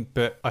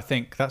 But I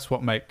think that's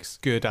what makes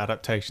good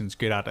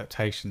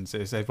adaptations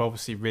is they've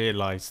obviously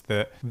realised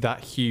that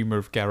humour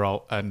of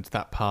Geralt and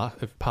that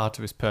part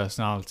of his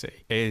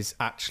personality is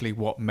actually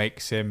what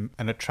makes him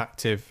an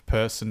attractive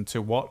person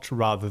to watch,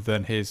 rather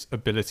than his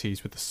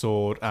abilities with the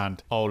sword sword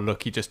and, oh,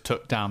 look, he just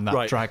took down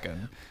that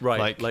dragon.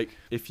 Right. Like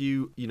if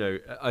you know,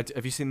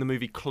 have you seen the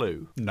movie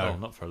Clue? No. Oh,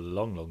 not for a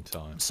long, long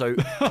time. So,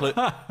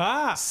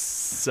 God,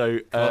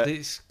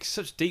 it's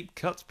such deep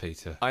cuts,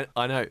 Peter.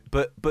 I know,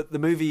 but the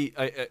movie,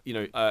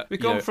 We've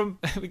gone from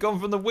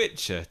The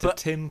Witcher to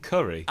Tim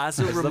Curry. As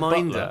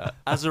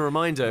a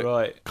reminder,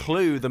 right.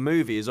 Clue the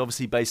movie is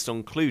obviously based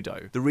on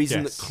Cluedo. The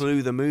reason that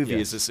Clue the movie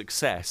is a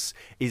success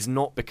is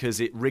not because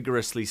it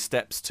rigorously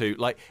steps to,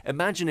 like,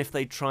 imagine if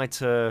they tried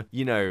to,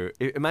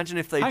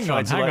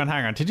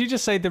 Hang on. Did you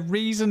just say the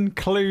reason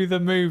Clue the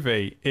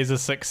movie is a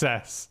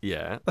success?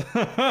 Yeah.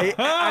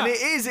 And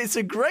it is. It's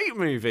a great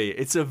movie.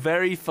 It's a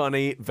very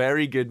funny,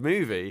 very good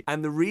movie.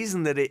 And the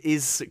reason that it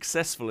is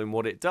successful in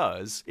what it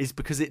does is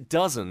because it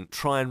doesn't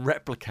try and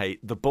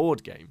replicate the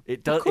board game.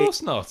 It does. Of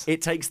course not.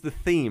 It takes the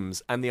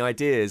themes and the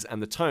ideas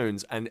and the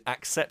tones and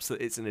accepts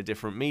that it's in a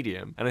different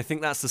medium. And I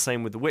think that's the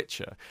same with The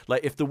Witcher.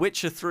 Like, if The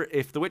Witcher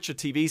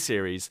TV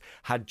series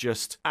had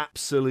just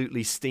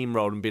absolutely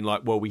steamrolled and been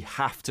like, well, we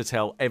have to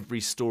tell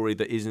every story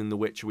that is in The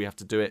Witcher. We have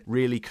to do it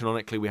really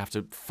canonically. We have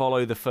to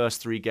follow the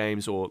first 3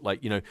 games, or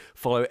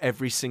follow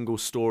every single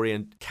story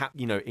and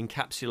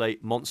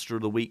encapsulate Monster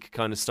of the Week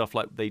kind of stuff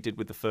like they did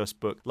with the first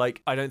book.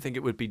 Like, I don't think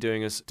it would be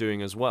doing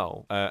as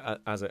well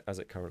as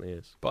it currently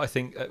is. But I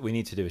think we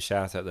need to do a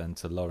shout out then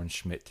to Lauren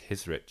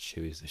Schmidt-Hisrich,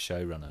 who is the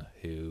showrunner,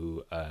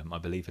 who I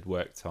believe had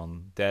worked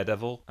on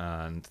Daredevil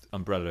and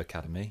Umbrella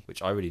Academy,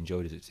 which I really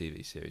enjoyed as a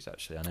TV series.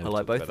 Actually, I know I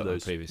like both of those. On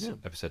the previous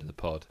episode of the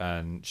pod,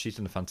 and she's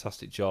done a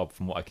fantastic job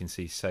from what I can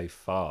see so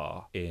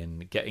far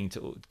in getting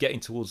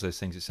towards those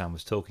things that Sam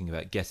was talking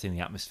about, getting the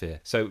atmosphere.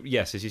 So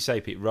yes, as you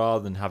say, Pete,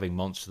 rather than having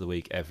Monster of the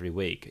Week every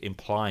week,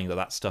 implying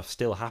that stuff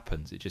still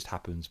happens, it just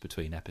happens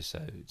between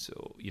episodes,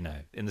 or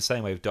in the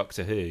same way with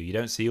Doctor Who, you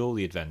don't see all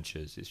the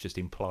adventures. It's just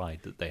implied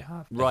that they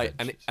have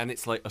adventures. and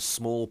it's like a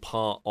small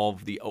part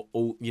of the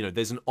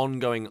there's an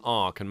ongoing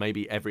arc, and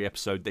maybe every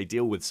episode they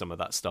deal with some of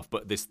that stuff,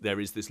 but there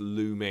is this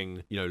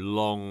looming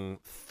long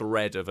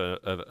thread of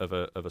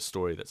a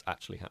story that's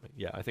actually happening.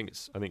 Yeah, I think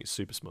it's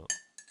super smart.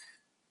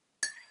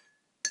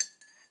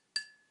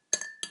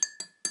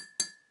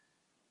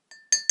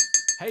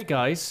 Hey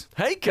guys.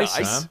 Hey guys.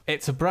 Hey, Sam.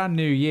 It's a brand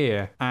new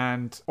year,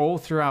 and all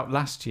throughout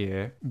last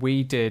year,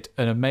 we did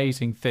an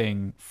amazing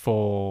thing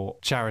for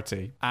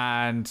charity.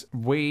 And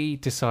we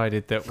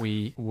decided that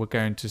we were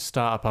going to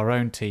start up our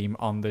own team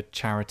on the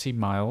Charity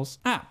Miles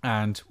app.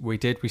 And we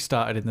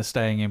started in the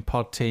Staying in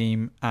Pod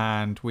team,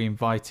 and we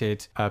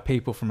invited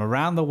people from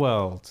around the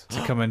world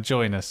to come and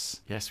join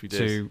us. Yes, we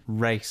did. To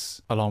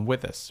race along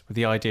with us, with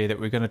the idea that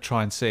we're going to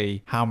try and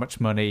see how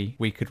much money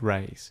we could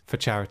raise for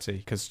charity.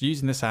 Because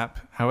using this app,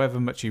 however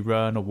much you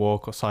run or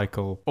walk or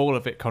cycle, all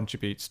of it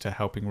contributes to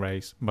helping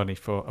raise money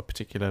for a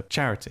particular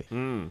charity.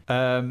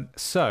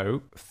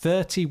 So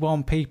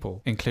 31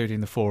 people, including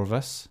the 4 of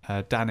us,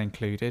 Dan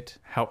included,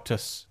 helped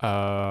us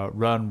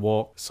run,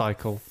 walk,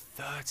 cycle.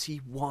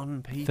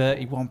 31 people.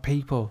 31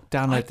 people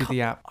downloaded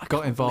the app,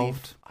 got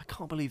involved. I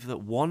can't believe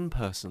that one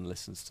person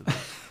listens to this.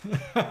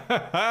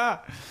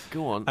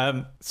 Go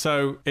on.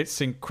 So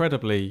it's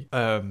incredibly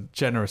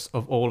generous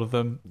of all of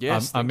them.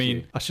 Yes, I mean,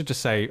 you. I should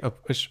just say, I'm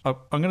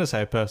going to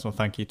say a personal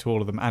thank you to all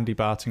of them. Andy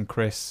Barton,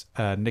 Chris,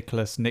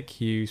 Nicholas, Nick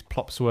Hughes,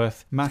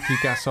 Plopsworth, Matthew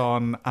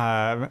Gasson,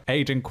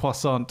 Aidan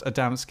Croissant,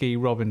 Adamski,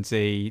 Robin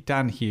Z,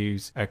 Dan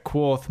Hughes,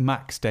 Quarth,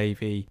 Max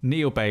Davey,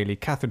 Neil Bailey,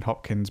 Catherine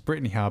Hopkins,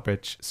 Brittany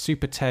Harbridge,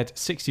 Super Ted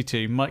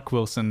 62, Mike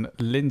Wilson,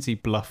 Lindsay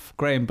Bluff,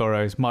 Graham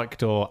Burrows, Mike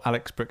Dorr,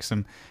 Alex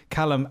Brixham,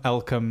 Callum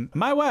Elcombe,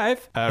 my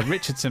wife,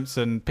 Richard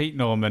Simpson, Pete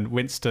Norman,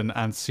 Winston,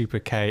 and Super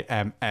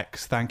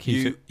KMX. Thank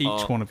you to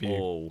each one of you.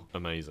 All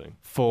amazing.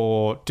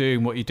 For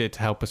doing what you did to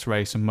help us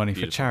raise some money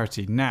for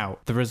charity. Now,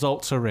 the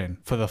results are in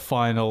for the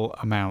final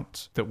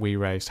amount that we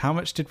raised. How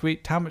much did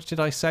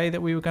I say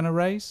that we were going to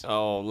raise?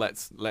 Oh,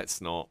 let's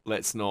not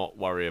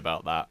worry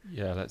about that.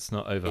 Yeah, let's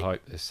not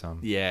overhype this, Sam.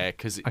 Yeah,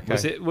 because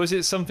was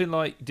it something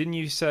like, didn't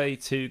you say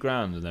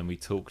 $2,000 and then we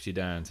talked you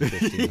down to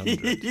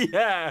 1,500?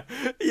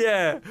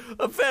 yeah.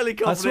 I'm fairly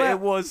confident it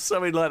was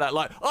something like that.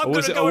 Like, I'm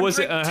going to go and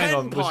drink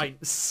 10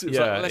 pints.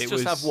 Let's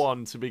just have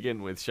one to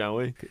begin with, shall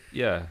we?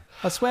 Yeah.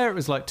 I swear it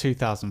was like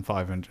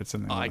 2,500,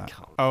 something like that. I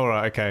can't. Oh,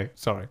 right, okay,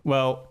 sorry.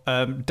 Well,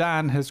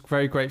 Dan has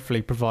very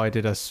gratefully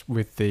provided us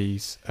with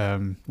these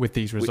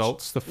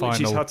results. Which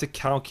he's had to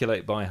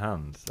calculate by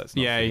hand. Let's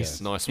not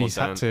forget. Nice one,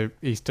 Dan.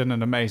 He's done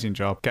an amazing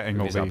job getting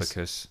all these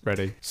abacus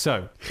ready.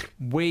 So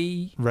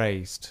we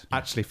raised,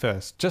 actually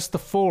first, just the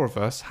 4 of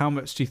us. How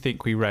much do you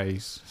think we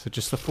raised? So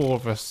just the 4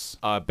 of us,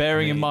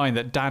 bearing in mind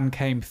that Dan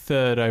came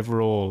 3rd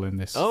overall in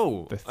this.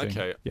 Oh, this thing.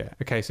 okay. Yeah.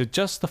 Okay. So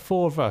just the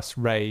 4 of us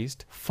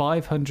raised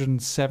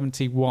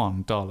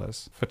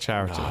 $571 for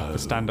charity for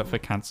Stand Up for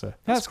Cancer.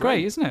 That's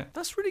great, isn't it?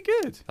 That's really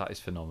good. That is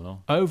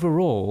phenomenal.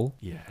 Overall,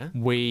 yeah,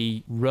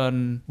 we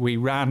ran,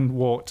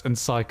 walked, and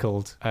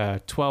cycled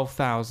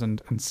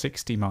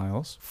 12,060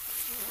 miles.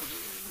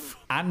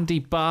 Andy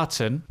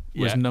Barton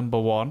was number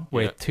 1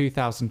 with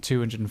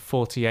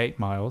 2,248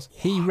 miles.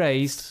 He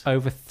raised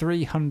over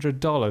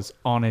 $300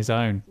 on his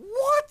own.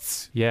 What?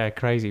 What? Yeah,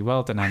 crazy.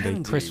 Well done, Andy.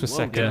 Andy, Chris was well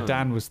second, done.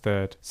 Dan was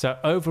third. So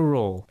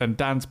overall, and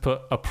Dan's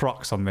put a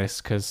prox on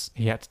this because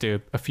he had to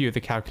do a few of the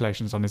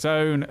calculations on his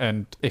own,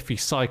 and if he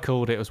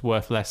cycled, it was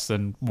worth less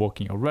than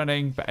walking or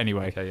running. But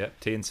anyway, Okay, yeah.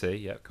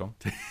 TNT, yeah, come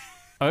on.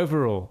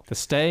 overall, the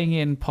Staying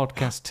In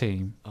podcast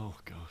team Oh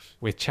gosh.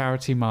 with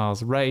charity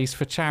miles raised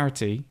for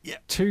charity Yeah.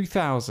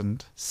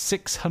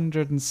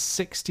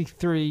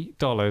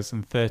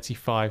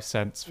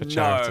 $2,663.35 for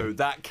charity. No,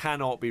 that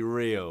cannot be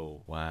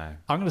real. Wow.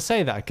 I'm going to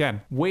say that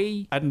again.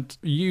 We and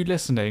you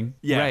listening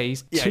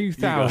raised you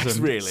guys,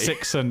 really.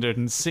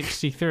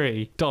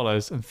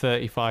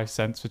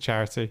 $2,663.35 for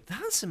charity.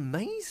 That's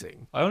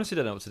amazing. I honestly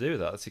don't know what to do with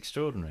that. That's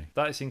extraordinary.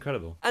 That is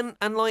incredible. And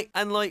like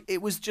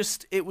it was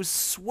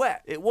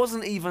sweat. It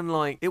wasn't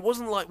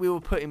like we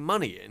were putting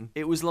money in.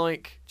 It was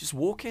like just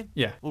walking,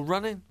 Yeah. or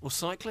running, or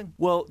cycling.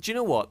 Well, do you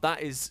know what?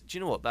 That's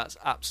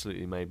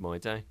absolutely made my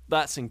day.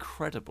 That's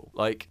incredible.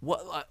 Like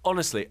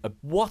honestly,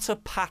 what a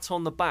pat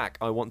on the back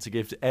I want to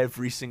give to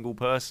every single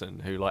person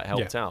who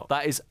helped out.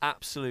 That is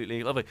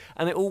absolutely lovely.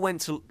 And it all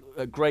went to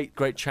great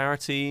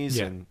charities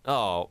and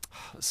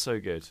that's so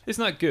good.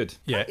 Isn't that good?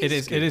 Yeah, That it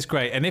is is. good. It is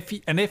great. And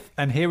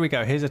here we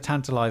go. Here's a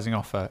tantalizing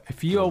offer.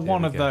 If you are here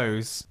one we of go.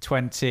 those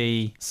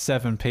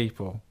 27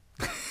 people,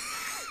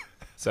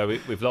 So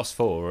we've lost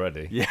 4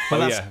 already. Yeah. well,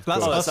 Oh, that's, yeah, of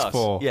that's course. us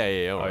 4.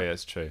 Yeah. All Oh, right. yeah,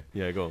 it's true.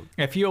 Yeah, go on.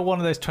 If you are one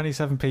of those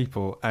 27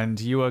 people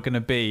and you are going to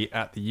be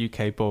at the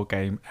UK Board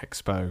Game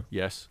Expo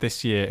Yes.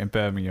 this year in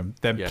Birmingham,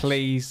 then Yes.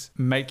 please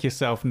make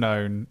yourself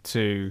known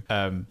to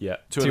Yeah.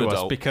 To an us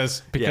adult.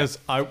 because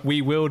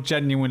we will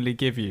genuinely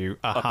give you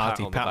a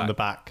hearty pat on the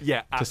back.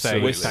 Yeah, to say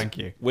absolutely. thank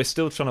you. We're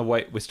still trying to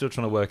wait. We're still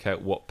trying to work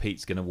out what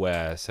Pete's going to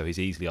wear so he's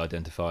easily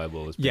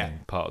identifiable as being Yeah.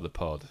 part of the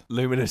pod.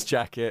 Luminous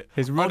jacket.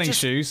 His running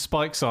shoes,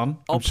 spikes on.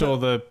 I'll I'm sure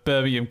put- the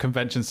Birmingham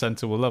Convention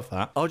Centre will love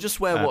that. I'll just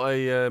wear what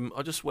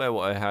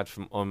I had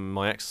on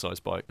my exercise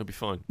bike. It'll be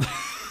fine.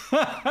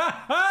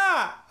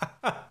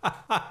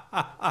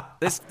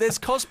 There's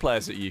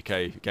cosplayers at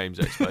UK Games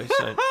Expo.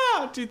 So.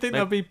 Do you think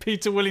there'll be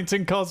Peter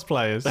Willington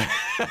cosplayers?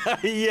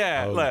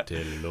 Yeah. Oh look.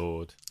 dear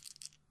Lord.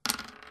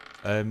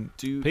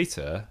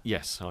 Peter,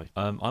 Yes. Hi.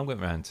 I went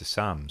round to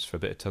Sam's for a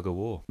bit of tug of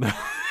war.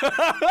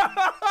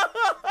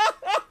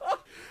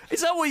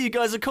 Is that what you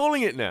guys are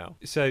calling it now?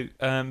 So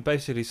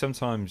basically,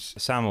 sometimes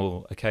Sam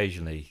will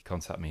occasionally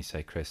contact me and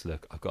say, "Chris,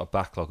 look, I've got a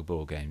backlog of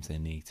board games. They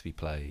need to be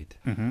played."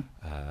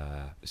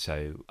 I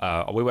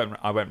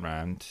went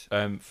round,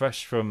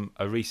 fresh from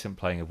a recent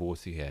playing of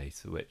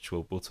Watergate, which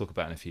we'll talk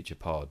about in a future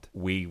pod.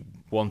 We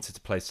wanted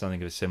to play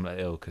something of a similar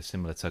ilk, a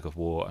similar tug of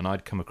war, and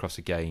I'd come across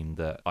a game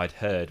that I'd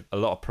heard a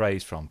lot of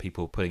praise from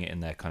people putting it in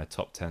their kind of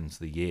top 10s of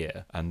the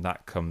year, and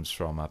that comes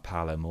from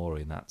Paolo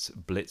Mori, and that's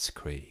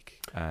Blitzkrieg.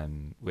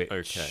 Which,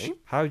 Okay.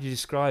 how would you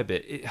describe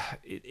it?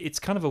 It's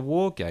kind of a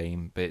war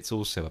game, but it's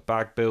also a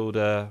bag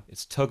builder.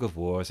 It's tug of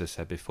war, as I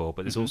said before,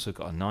 but it's also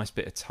got a nice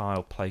bit of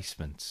tile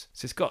placement.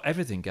 So it's got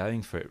everything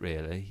going for it,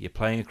 really. You're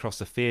playing across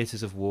the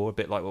theatres of war, a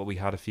bit like what we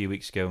had a few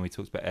weeks ago when we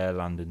talked about air,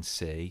 land, and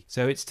sea.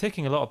 So it's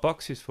ticking a lot of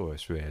boxes for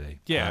us, really.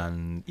 Yeah.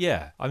 And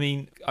yeah, I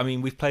mean,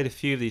 we've played a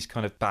few of these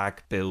kind of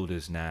bag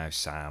builders now,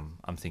 Sam.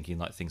 I'm thinking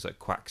like things like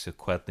Quacks of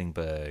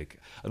Quedlingberg,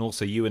 and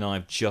also you and I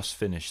have just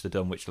finished the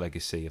Dunwich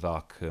Legacy of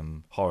Arkham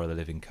Horror, the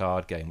Living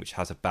Card game, which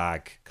has a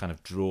bag kind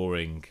of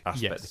drawing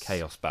aspect, Yes. the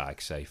chaos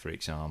bag, say, for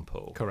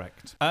example.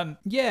 Correct.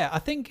 Yeah, I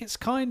think it's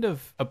kind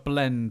of a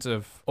blend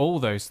of all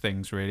those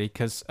things, really,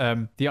 because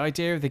the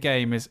idea of the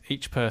game is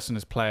each person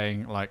is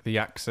playing like the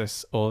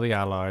Axis or the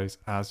Allies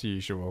as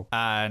usual.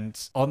 And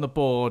on the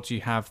board,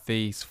 you have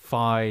these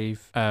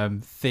 5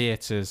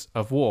 theatres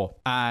of war.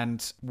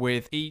 And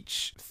with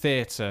each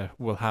theatre,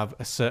 will have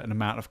a certain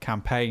amount of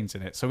campaigns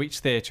in it. So each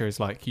theatre is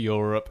like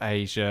Europe,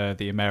 Asia,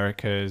 the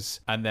Americas,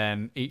 and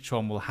then each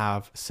one will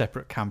have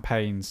separate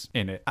campaigns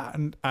in it.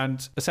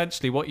 And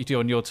essentially what you do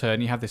on your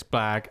turn, you have this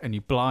bag and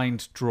you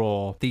blind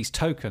draw these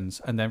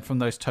tokens, and then from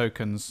those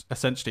tokens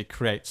essentially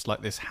creates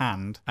like this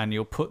hand, and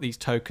you'll put these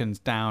tokens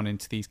down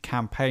into these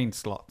campaign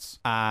slots,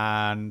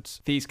 and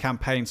these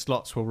campaign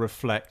slots will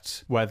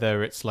reflect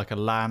whether it's like a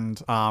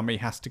land army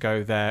has to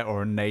go there,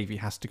 or a navy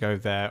has to go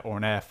there, or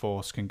an air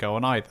force can go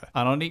on either.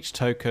 And on each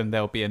token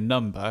there'll be a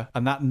number,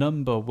 and that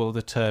number will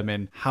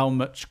determine how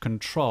much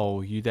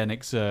control you then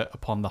exert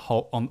upon the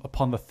whole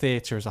upon the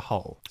theatre as a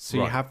whole. So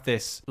you Right. have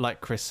this,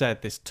 like Chris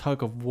said, this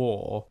tug of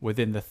war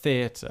within the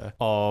theatre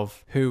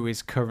of who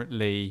is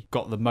currently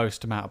got the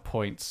most amount of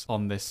points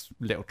on this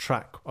little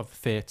track of the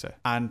theatre.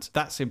 And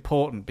that's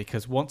important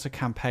because once a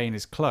campaign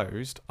is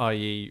closed,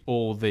 i.e.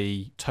 all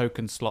the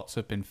token slots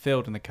have been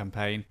filled in the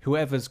campaign,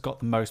 whoever's got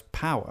the most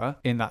power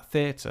in that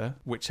theatre,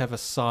 whichever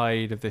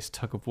side of this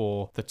tug of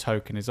war the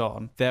token is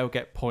on, they'll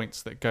get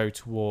points that go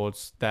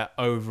towards their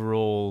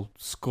overall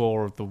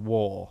score of the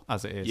war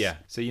as it is. Yeah.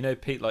 So you know,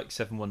 Pete, like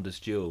Seven Wonders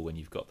Duel, when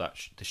you've got that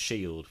the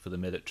shield for the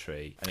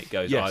military, and it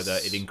goes Yes. either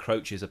it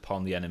encroaches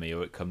upon the enemy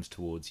or it comes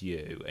towards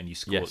you, and you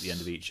score at Yes. the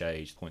end of each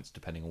age points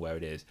depending on where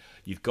it is.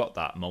 You've got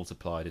that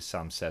multiplied, as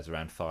Sam says,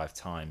 around 5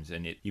 times,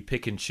 and you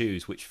pick and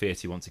choose which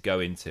theatre you want to go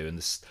into, and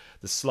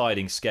the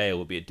sliding scale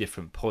will be at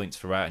different points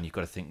throughout, and you've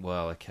got to think,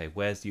 well, okay,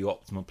 where's the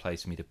optimal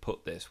place for me to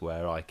put this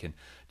where I can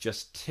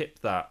just tip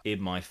that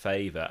in my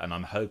favour, and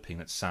I'm hoping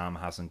that Sam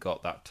hasn't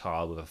got that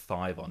tile with a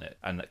 5 on it,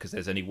 and because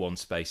there's only one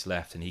space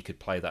left, and he could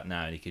play that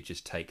now, and he could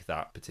just take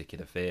that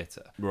particular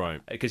theatre. Right.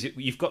 Because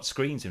you've got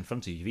screens in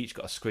front of you. You've each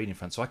got a screen in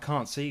front, so I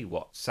can't see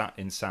what's sat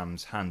in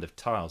Sam's hand of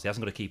tiles. He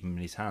hasn't got to keep them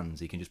in his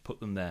hands. He can just put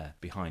them there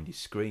behind his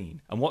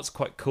screen. And what's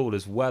quite cool,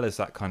 as well as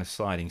that kind of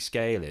sliding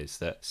scale, is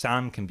that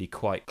Sam can be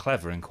quite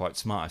clever and quite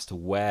smart as to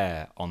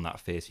where on that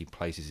theatre he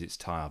places its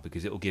tile,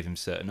 because it will give him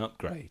certain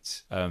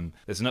upgrades.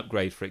 There's an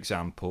upgrade, for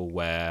example,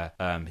 where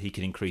he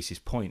can increase his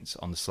points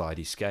on the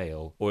slidey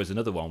scale, or there's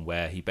another one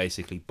where he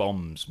basically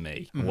bombs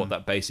me. And what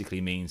that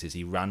basically means is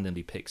he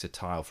randomly picks a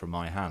tile from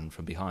my hand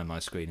from behind my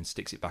screen and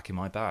sticks it back in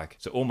my bag.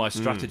 So all my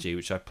strategy,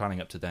 which I'm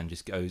planning up to then,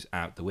 just goes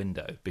out the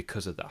window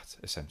because of that,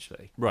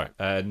 essentially. Right.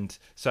 And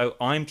so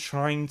I'm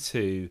trying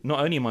to, not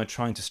only am I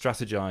trying to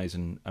strategize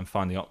and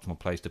find the optimal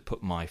place to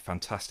put my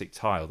fantastic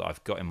tile that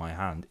I've got in my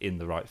hand in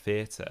the right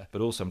theatre,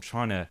 but also I'm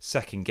trying to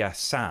second guess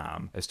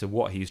Sam as to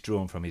what he's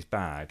drawn from his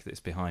bag that's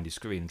behind his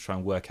screen and try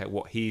and work out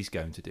what he's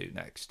going to do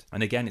next.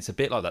 And again, it's a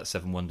bit like that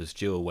Seven Wonders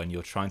duel when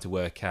you're trying to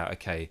work out,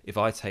 okay, if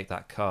I take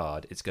that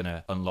card, it's going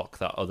to unlock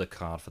that other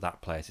card for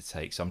that player to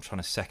take. So I'm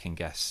trying to second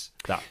guess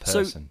that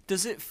person. So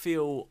does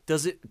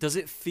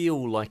it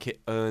feel like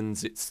it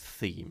earns its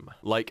theme?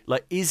 Like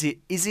is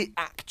it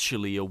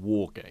actually a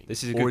war game?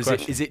 This is a good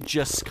question. Is it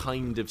just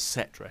kind of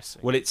set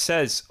dressing? Well, it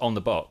says on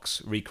the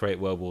box, recreate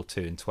World War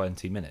II in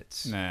 20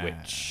 minutes, Nah.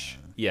 which...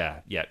 Yeah.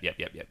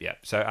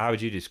 So how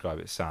would you describe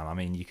it, Sam? I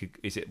mean,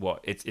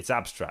 it's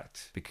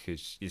abstract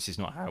because this is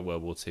not how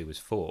World War II was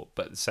fought.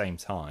 But at the same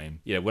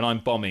time, when I'm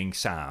bombing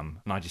Sam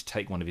and I just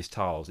take one of his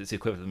tiles, it's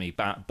equivalent to me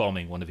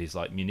bombing one of his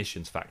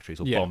munitions factories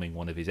or bombing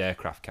one of his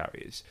aircraft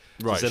carriers.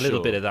 So Right, there's a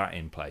little bit of that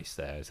in place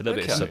there. There's a little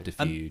bit of Okay.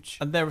 subterfuge.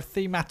 And there are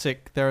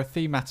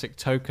thematic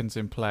tokens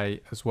in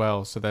play as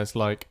well. So there's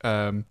like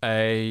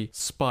a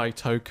spy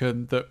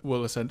token that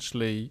will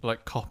essentially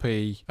like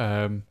copy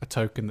a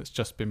token that's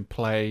just been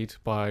played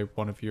by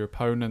one of your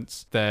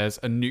opponents. There's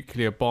a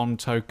nuclear bomb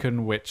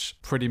token which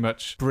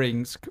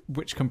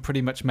can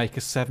pretty much make a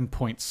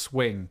 7-point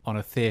swing on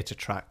a theatre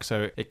track.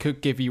 So it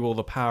could give you all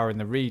the power in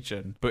the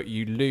region, but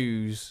you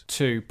lose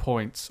 2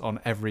 points on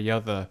every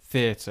other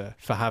theatre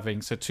for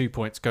having, so 2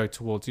 points go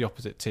towards the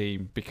opposite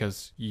team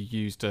because you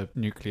used a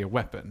nuclear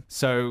weapon.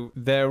 So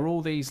there are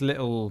all these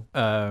little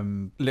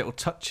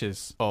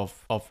touches of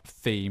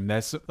theme.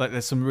 There's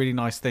some really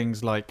nice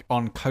things, like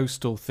on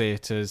coastal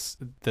theatres,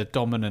 the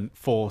dominant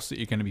force that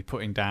you're going to be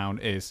putting down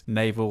is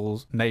naval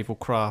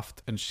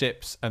craft and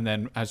ships, and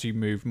then as you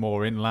move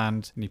more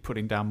inland and you're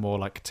putting down more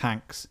like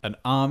tanks and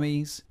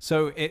armies.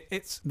 So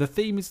it's the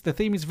theme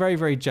is very,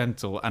 very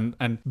gentle,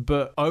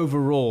 but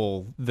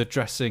overall the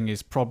dressing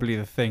is probably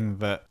the thing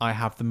that I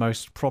have the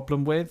most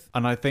problem with,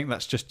 and I think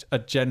that's just a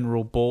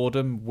general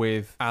boredom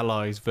with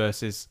Allies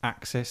versus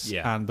Axis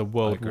and the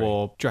World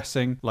War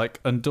dressing. Like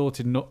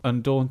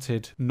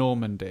Undaunted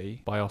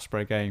Normandy by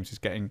Osprey Games is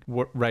getting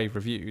rave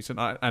reviews,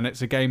 and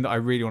it's a game that I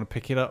really want to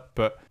pick it up,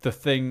 but the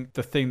thing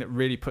that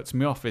really puts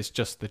me off is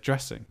just the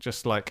dressing.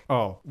 Just like,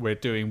 oh, we're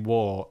doing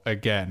war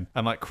again.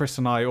 And like Chris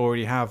and I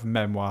already have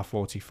Memoir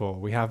 44,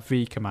 we have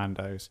V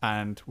Commandos,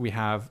 and we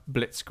have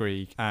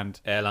Blitzkrieg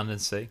and Air, Land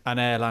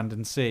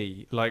and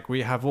Sea. Like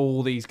we have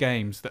all these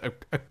games that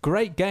are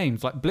great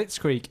games. Like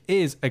Blitzkrieg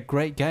is a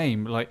great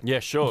game. Like, yeah,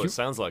 sure, it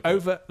sounds like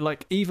it.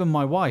 Like even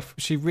my wife,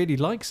 she really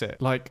likes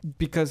it. Like,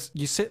 because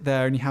you sit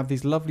there and you have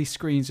these lovely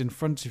screens in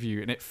front of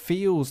you, and it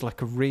feels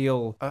like a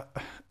real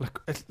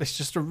it's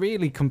just a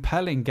really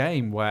compelling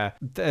game where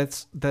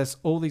there's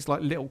all these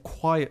like little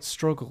quiet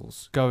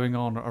struggles going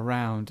on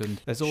around,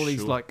 and there's all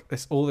these like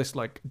this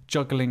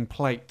juggling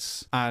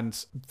plates,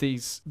 and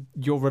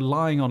you're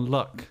relying on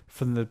luck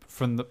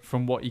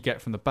from what you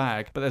get from the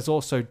bag, but there's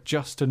also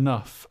just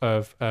enough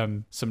of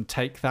some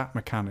take that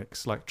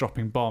mechanics, like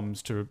dropping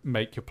bombs to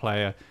make your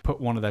player put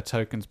one of their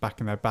tokens back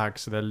in their bag,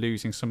 so they're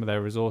losing some of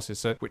their resources,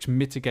 so which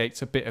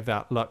mitigates a bit of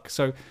that luck.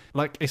 So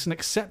like it's an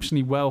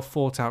exceptionally well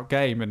thought out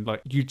game, and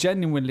like you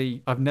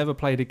genuinely, I've never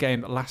played a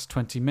game that lasts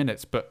 20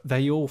 minutes, but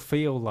they all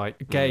feel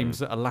like games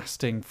that are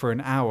lasting for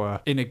an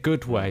hour in a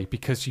good way,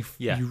 because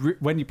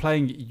when you're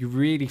playing it, you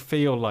really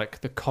feel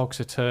like the cogs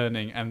are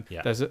turning, and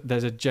there's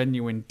a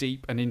genuine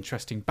deep and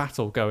interesting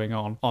battle going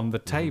on the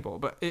table.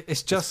 But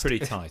it's just pretty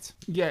tight.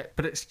 Yeah,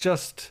 but it's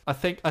just I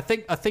think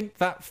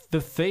that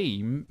the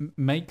theme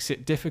makes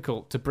it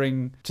difficult to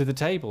bring to the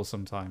table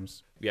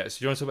sometimes. Yeah, so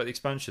do you want to talk about the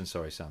expansion,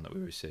 Sam, that we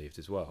received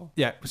as well?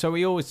 Yeah, so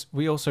we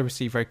also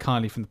received very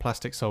kindly from the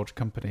Plastic Soldier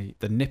Company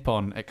the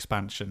Nippon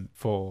expansion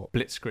for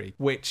Blitzkrieg,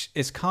 which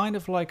is kind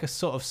of like a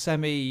sort of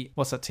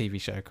what's that TV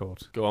show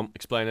called? Go on,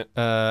 explain it.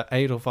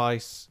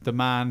 Edelweiss, the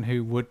man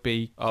who would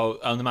be... Oh,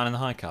 the Man in the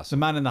High Castle. The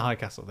Man in the High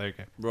Castle, there you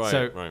go.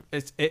 Right.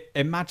 It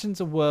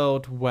imagines a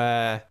world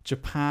where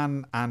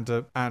Japan and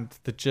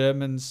the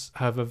Germans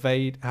have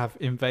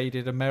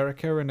invaded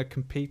America and are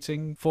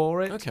competing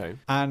for it. Okay.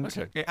 And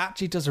it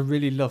actually does a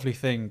really really lovely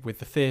thing with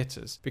the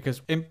theatres,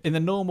 because in the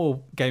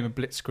normal game of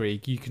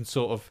Blitzkrieg, you can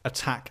sort of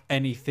attack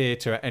any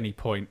theatre at any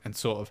point, and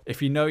sort of,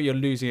 if you know you're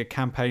losing a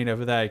campaign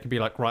over there, you can be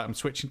like, right, I'm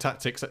switching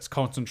tactics. Let's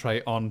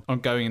concentrate on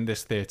going in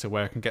this theatre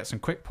where I can get some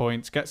quick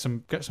points, get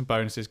some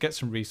bonuses, get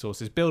some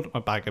resources, build up my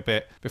bag a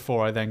bit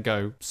before I then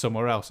go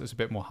somewhere else that's a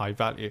bit more high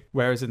value.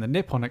 Whereas in the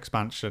Nippon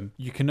expansion,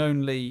 you can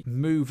only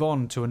move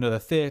on to another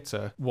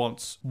theatre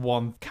once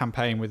one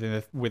campaign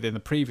within the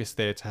previous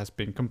theatre has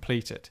been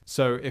completed.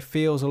 So it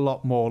feels a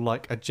lot more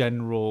like a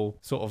general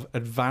sort of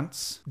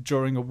advance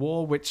during a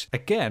war, which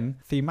again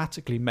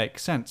thematically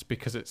makes sense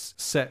because it's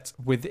set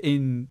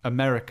within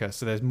America,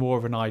 so there's more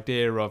of an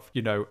idea of,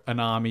 you know, an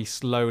army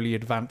slowly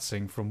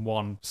advancing from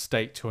one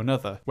state to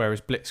another,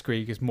 whereas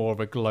Blitzkrieg is more of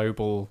a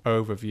global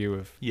overview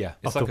of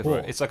it's of like the war.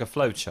 it's like a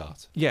flow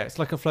chart. Yeah, it's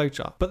like a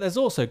flowchart. But there's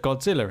also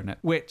Godzilla in it,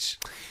 which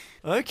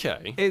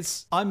Okay.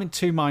 I'm in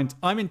two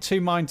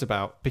minds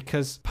about,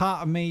 because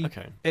part of me,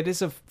 it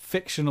is a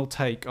fictional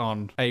take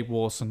on a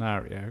war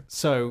scenario,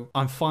 so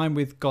I'm fine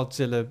with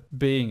Godzilla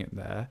being in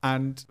there,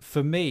 and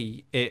for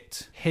me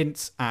it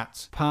hints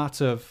at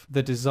part of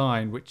the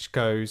design which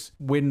goes,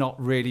 we're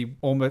not really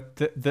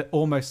that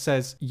almost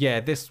says, yeah,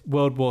 this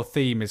World War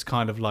theme is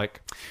kind of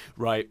like,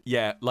 right,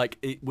 yeah, like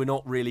we're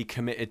not really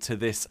committed to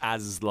this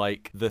as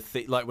like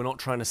like we're not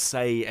trying to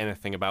say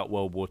anything about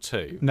World War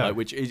II, no, like,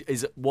 which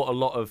is what a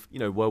lot of, you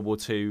know, World War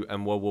II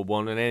and World War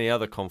One and any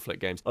other conflict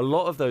games, a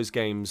lot of those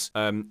games,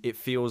 it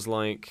feels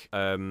like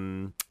a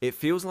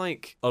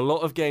lot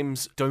of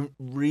games don't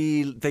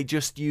really, they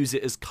just use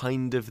it as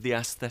kind of the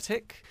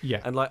aesthetic.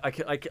 Yeah. And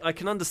like I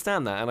can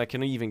understand that, and I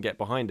can even get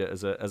behind it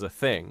as a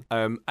thing.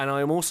 And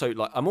I'm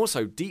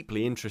also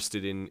deeply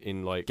interested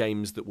in like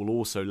games that will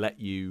also let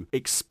you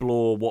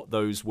explore what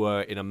those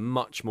were in a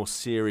much more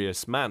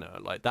serious manner.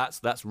 Like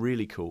that's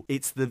really cool.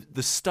 It's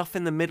the stuff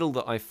in the middle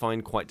that I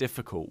find quite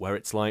difficult, where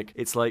it's like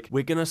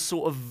we're gonna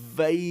sort of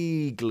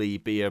vaguely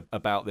be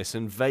about this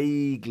and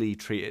vaguely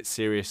treat it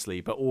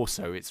seriously, but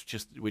also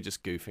we're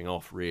just goofing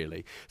off,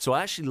 really. So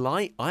I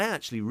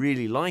actually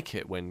really like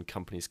it when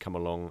companies come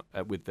along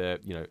with the,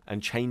 you know,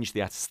 and change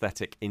the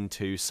aesthetic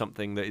into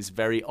something that is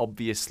very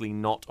obviously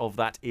not of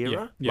that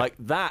era. Yeah. Like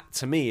that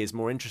to me is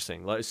more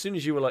interesting. Like as soon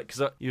as you were like,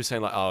 because you were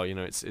saying like, oh, you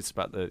know, it's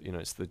about the, you know,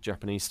 it's the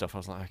Japanese stuff. I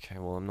was like, okay,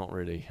 well, I'm not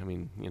really. I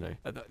mean, you know,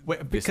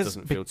 this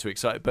doesn't feel too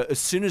exciting. But as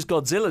soon as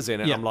Godzilla's in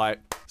it, I'm like,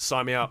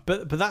 sign me up.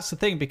 But that's the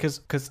thing,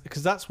 because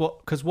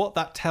what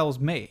that tells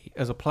me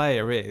as a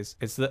player is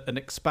that an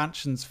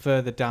expansion's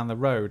further down the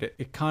road.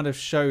 It kind of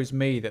shows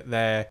me that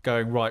they're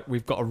going, right,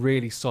 we've got a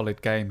really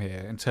solid game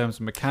here in terms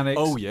of mechanics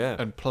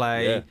and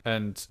play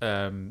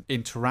and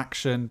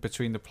interaction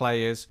between the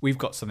players. We've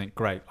got something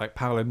great. Like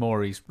Paolo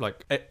Mori's,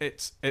 like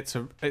it's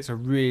a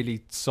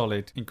really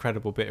solid,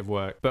 incredible bit of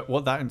work. But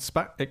what that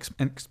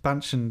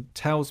expansion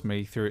tells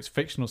me through its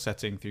fictional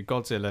setting, through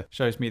Godzilla,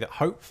 shows me that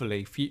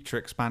hopefully future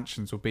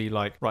expansions will be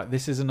like, right,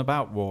 this isn't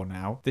about war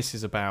now. This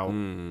is about,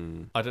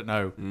 I don't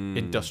know,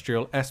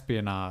 industrial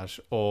espionage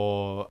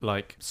or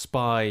like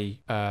spy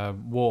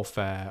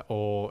warfare,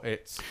 or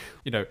it's,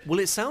 you know. Well,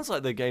 it sounds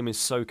like the game is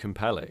so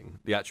compelling.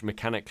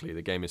 Mechanically,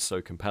 the game is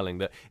so compelling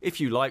that if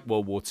you like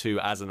World War II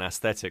as an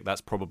aesthetic,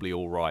 that's probably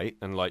all right,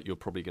 and like you're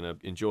probably going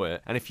to enjoy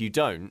it. And if you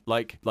don't,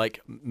 like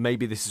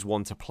maybe this is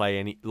one to play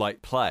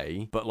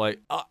but like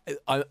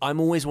I'm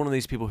always one of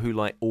these people who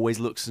like always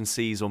looks and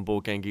sees on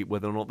Board Game Geek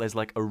whether or not there's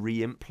like a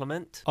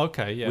re-implement.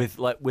 Okay, yeah.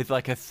 With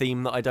like a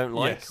theme that I don't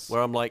like, Yes.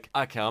 where I'm like,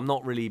 okay, I'm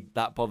not really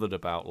that bothered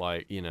about,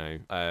 like, you know,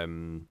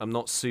 I'm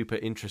not super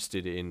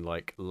interested in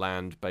like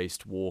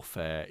land-based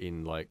warfare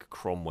in like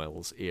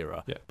Cromwell's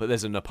era. Yeah. But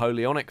there's a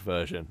Napoleonic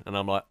version, and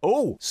I'm like,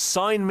 oh,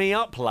 sign me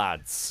up,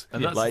 lads.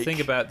 And that's the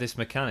thing about this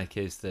mechanic,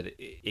 is that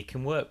it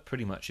can work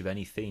pretty much with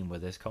any theme where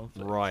there's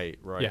conflict. Right.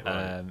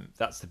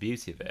 That's the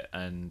beauty of it,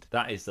 and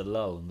that is the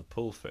lull and the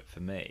pull for it for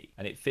me.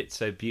 And it fits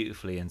so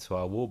beautifully into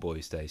our War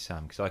Boys days,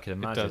 Sam, because I can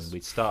imagine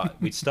we'd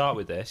start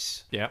with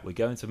this. Yeah. We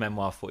go into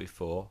Memoir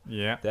 44.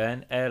 Yeah.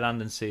 Then Air,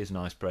 Land and Sea is an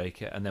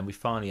icebreaker, and then we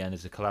finally end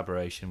as a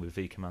collaboration with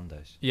V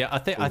Commandos. Yeah, I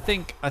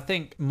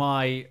think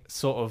my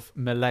sort of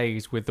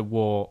malaise with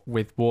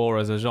war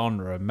as a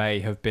genre may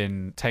have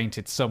been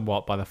tainted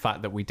somewhat by the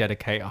fact that we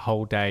dedicate a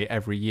whole day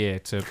every year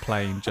to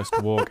playing just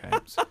war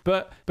games.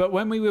 But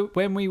when we were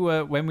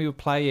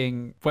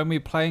playing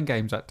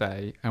games that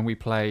day, and we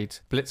played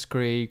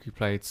Blitzkrieg, we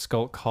played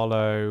Skulk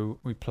Hollow,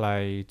 we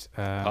played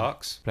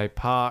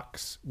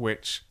Parks,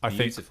 which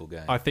Beautiful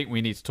game. I think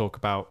we need to talk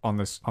about on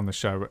the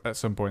show at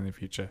some point in the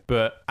future.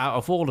 But out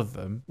of all of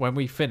them, when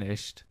we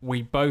finished,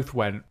 we both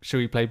went, should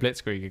we play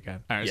Blitzkrieg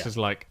again? And it's just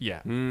like,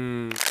 yeah.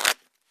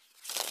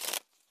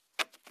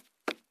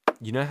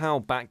 You know how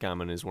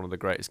backgammon is one of the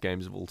greatest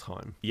games of all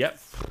time? Yep.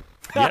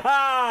 Yep.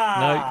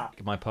 No,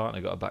 my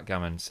partner got a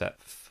backgammon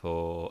set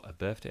for a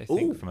birthday, I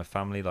think, from a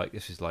family. Like,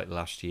 this was like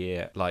last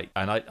year. Like,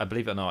 and I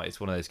believe it or not, it's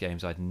one of those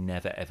games I'd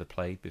never ever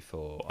played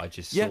before. I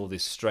just saw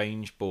this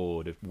strange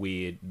board of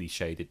weirdly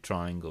shaded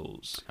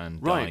triangles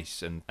and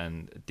dice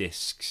and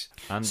discs,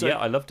 and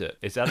I loved it.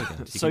 It's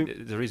elegant.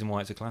 The reason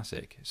why it's a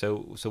classic.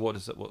 So what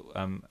does that?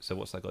 So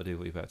what's that got to do with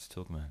what you're about to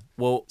talk about?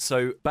 Well,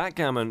 so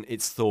backgammon,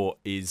 it's thought,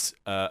 is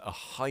a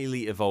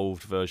highly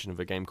evolved version of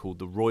a game called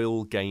the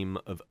Royal Game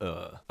of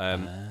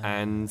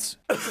and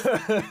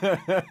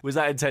was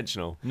that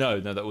intentional? No,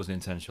 that wasn't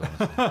intentional.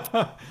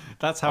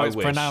 That's how it's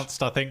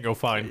pronounced, I think you'll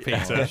find,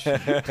 Peter.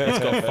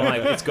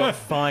 It's got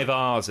 5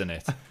 R's in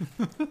it.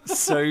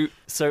 So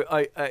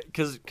I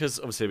because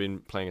obviously I've been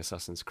playing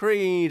Assassin's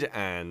Creed,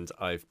 and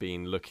I've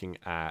been looking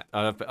at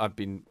I've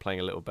been playing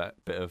a little bit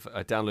of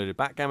I downloaded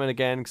backgammon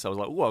again because I was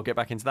like, oh, I'll get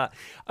back into that.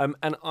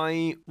 And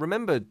I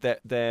remembered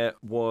that there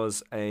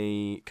was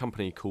a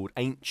company called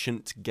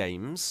Ancient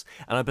Games,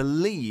 and I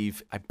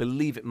believe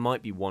it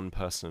might be one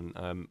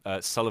person,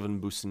 Sullivan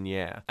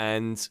Boussinier,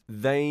 and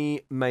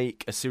they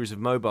make a series of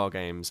mobile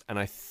games, and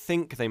I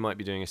think they might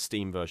be doing a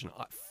Steam version.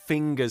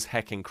 Fingers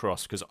hecking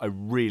crossed, because I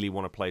really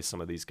want to play some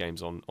of these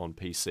games on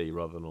PC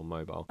rather than on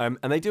mobile. And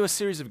they do a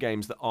series of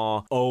games that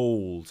are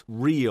old,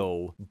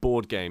 real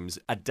board games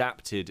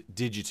adapted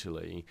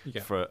digitally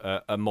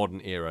for a modern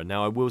era.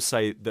 Now, I will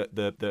say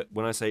that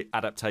when I say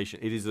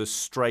adaptation, it is a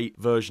straight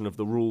version of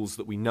the rules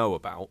that we know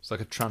about. It's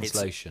like a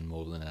translation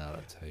more than an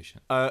adaptation.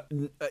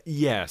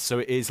 Yeah, so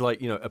it is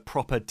like, a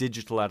proper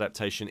digital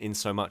adaptation in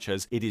so much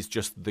as it is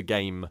just the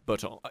game,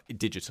 but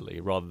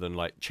digitally, rather than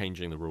like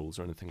changing the rules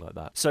or anything like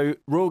that. So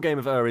Royal Game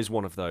of is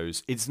one of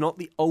those. It's not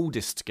the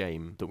oldest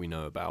game that we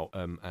know about,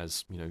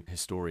 as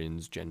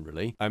historians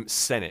generally.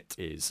 Senet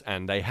is,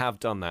 and they have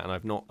done that, and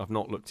I've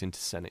not looked into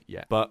Senet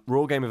yet. But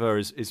Royal Game of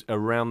is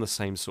around the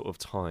same sort of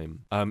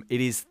time.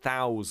 It is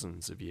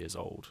thousands of years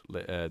old.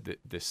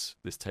 This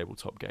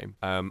tabletop game,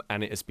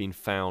 and it has been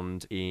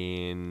found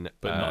in,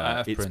 but not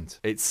out of print.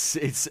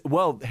 It's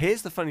well.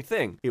 Here's the funny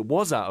thing: it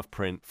was out of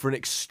print for an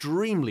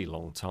extremely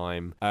long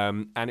time,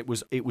 and it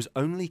was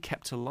only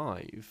kept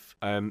alive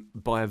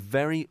by a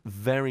very,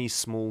 very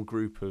small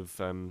group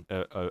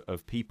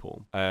of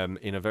people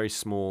in a very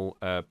small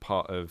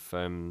part of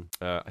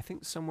I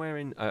think somewhere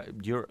in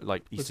Europe,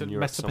 like Eastern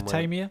Europe,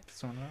 Mesopotamia.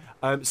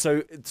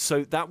 So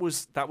that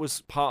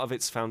was part of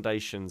its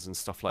foundations and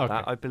stuff like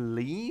that, I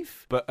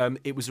believe. But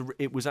it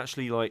was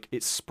actually like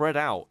it spread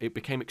out. It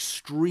became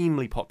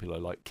extremely popular.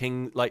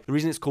 The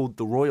reason it's called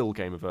the Royal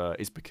Game of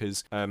is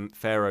because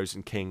pharaohs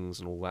and kings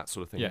and all that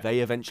sort of thing. They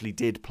eventually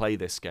did play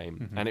this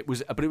game, and it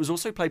was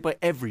also played by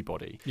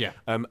everybody.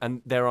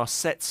 And there are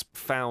sets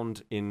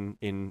found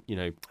in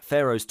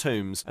pharaohs'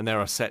 tombs, and there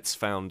are sets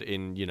found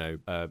in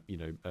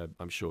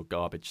I'm sure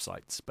garbage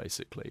sites,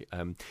 basically.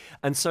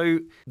 And so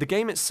the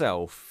game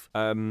itself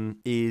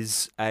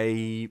is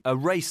a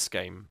race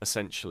game,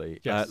 essentially,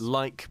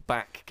 like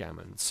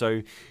backgammon.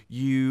 So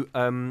you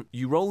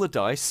roll the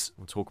dice.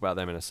 We'll talk about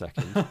them in a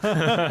second.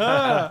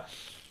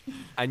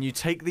 And you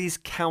take these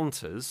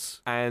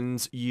counters,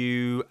 and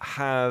you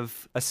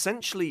have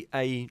essentially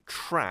a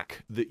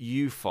track that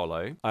you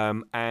follow,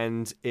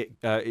 and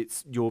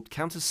it's your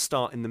counters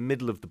start in the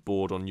middle of the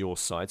board on your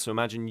side. So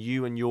imagine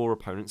you and your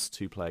opponent's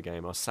two-player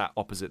game are sat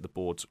opposite the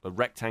board, a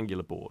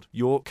rectangular board.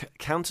 Your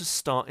counters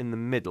start in the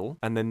middle,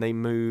 and then they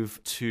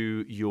move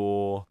to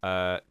your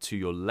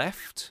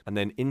left, and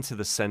then into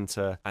the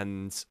center,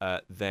 and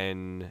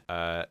then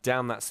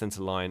down that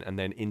center line, and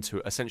then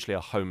into essentially a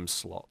home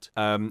slot.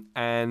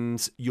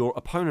 And your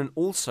opponent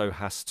also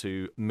has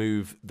to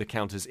move the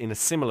counters in a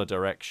similar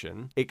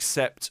direction,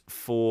 except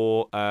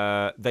for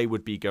they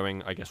would be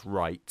going, I guess,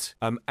 right.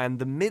 And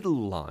the middle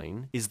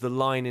line is the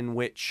line in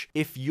which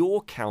if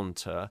your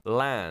counter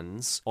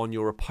lands on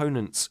your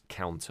opponent's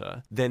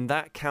counter, then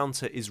that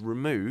counter is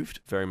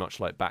removed, very much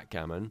like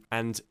backgammon,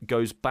 and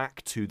goes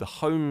back to the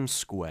home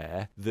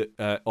square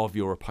of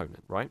your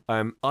opponent, right?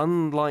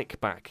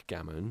 Unlike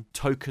backgammon,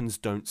 tokens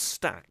don't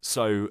stack,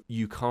 so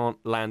you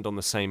can't land on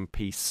the same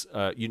piece.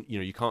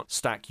 You can't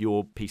stack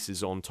your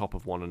pieces on top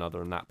of one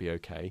another and that be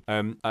okay.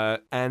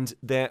 And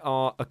there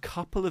are a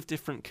couple of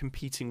different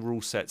competing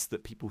rule sets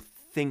that people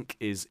think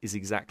is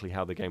exactly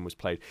how the game was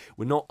played.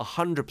 We're not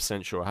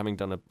 100% sure, having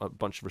done a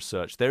bunch of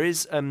research. There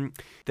is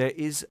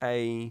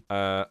a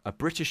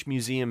British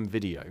Museum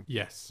video.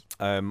 Yes.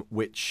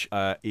 Which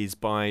is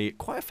by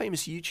quite a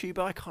famous YouTuber.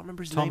 I can't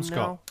remember his name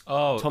now.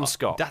 Oh, Tom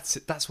Scott.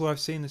 That's where I've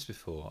seen this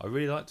before. I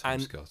really like Tom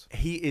Scott.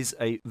 He is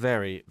a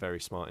very, very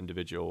smart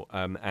individual.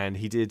 And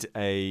he did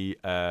a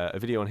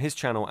video on his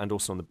channel and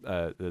also on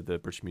the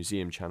British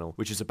Museum channel,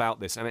 which is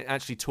about this. And it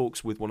actually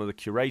talks with one of the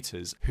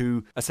curators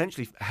who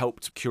essentially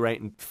helped curate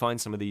find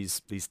some of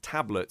these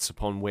tablets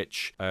upon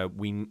which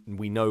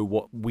we know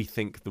what we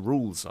think the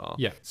rules are.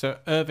 Yeah. So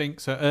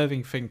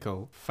Irving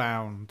Finkel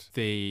found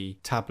the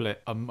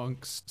tablet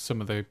amongst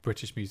some of the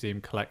British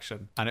Museum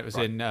collection, and it was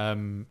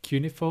in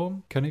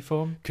cuneiform.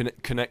 Cuneiform.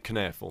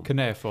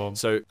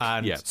 So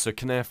so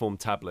cuneiform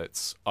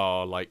tablets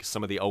are like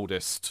some of the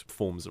oldest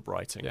forms of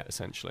writing,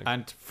 essentially.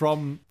 And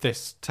from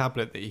this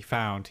tablet that he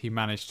found, he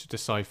managed to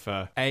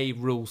decipher a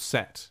rule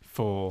set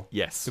for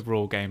the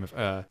rule game of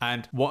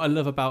And what I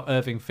love about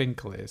Irving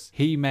Finkel is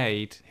he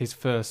made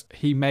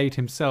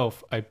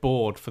himself a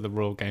board for the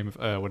rule game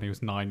of when he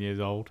was 9 years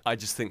old. I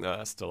just think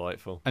that's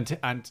delightful.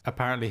 And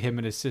apparently him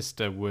and his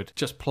sister would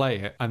just play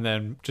it and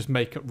then just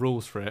make up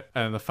rules for it.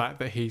 And the fact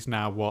that he's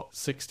now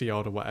 60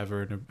 odd or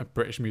whatever in a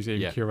British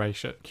Museum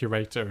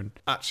curator and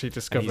actually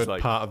discovered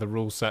part of the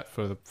rule set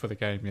for the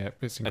game. Yeah,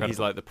 it's incredible. And he's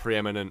like the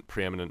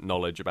preeminent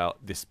knowledge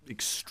about this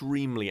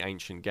extremely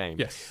ancient game.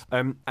 Yes.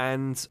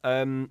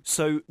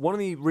 So one of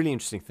the really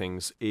interesting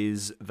things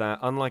is that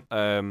unlike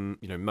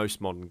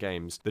most modern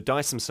games, the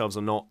dice themselves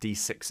are not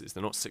D6s.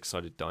 They're not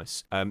 6-sided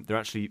dice. They're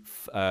actually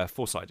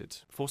 4-sided.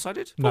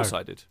 4-sided? No.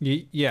 4-sided?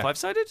 Yeah.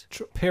 5-sided?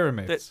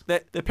 Pyramids.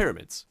 They're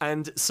pyramids.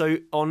 And so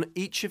on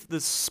each of the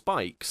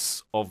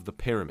spikes of the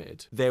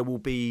pyramid, there will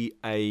be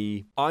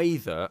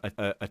either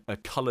a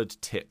coloured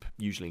tip,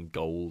 usually in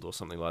gold or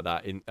something like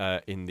that,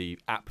 in the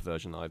app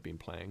version that I've been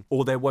playing,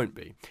 or there won't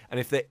be. And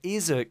if there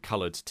is a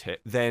coloured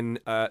tip, then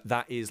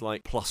that is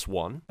like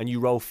 +1, and you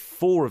roll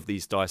 4 of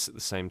these dice at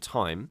the same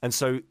time. And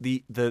so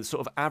the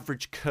sort of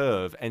average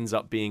curve ends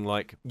up being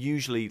like,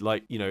 usually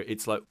like,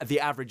 it's like the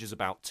average is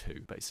about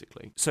 2,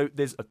 basically. So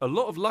there's a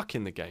lot of luck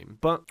in the game,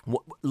 but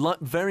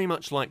very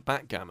much like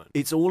backgammon,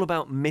 it's all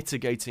about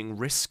mitigating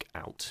risk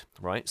out,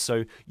 right?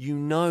 So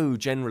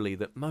generally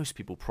that most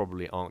people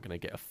probably aren't going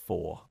to get a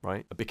 4,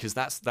 right? Because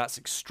that's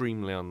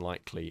extremely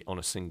unlikely on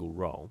a single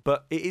roll.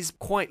 But it is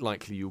quite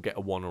likely you'll get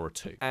a 1 or a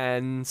 2.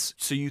 And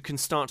so you can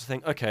start to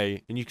think,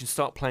 okay, and you can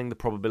start playing the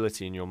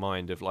probability in your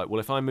mind of like, well,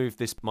 if I move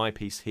my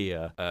piece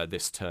here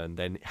this turn,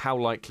 then how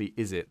likely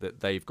is it that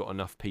they've got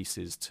enough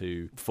pieces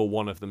for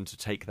one of them to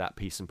take that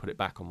piece and put it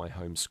back on my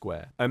home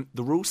square?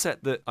 The rule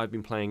set that I've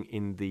been playing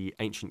in the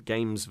Ancient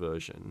Games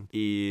version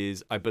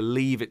is, I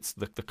believe it's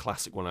the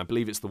classic one. I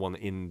believe it's the one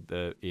in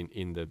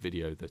the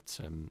video that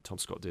Tom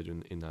Scott did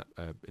in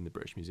the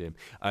British Museum.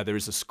 There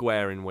is a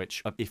square in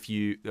which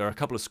there are a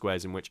couple of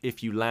squares in which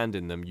if you land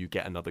in them, you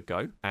get another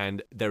go.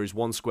 And there is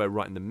one square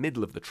right in the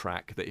middle of the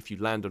track that if you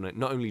land on it,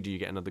 not only do you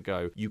get another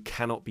go, you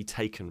cannot be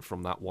taken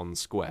from that one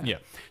square. Yeah.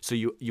 So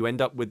you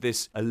end up with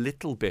this a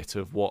little bit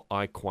of what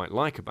I quite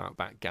like about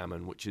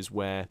backgammon, which is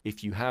where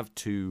if you have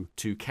two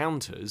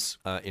counters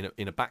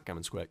in a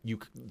backgammon square,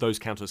 those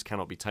counters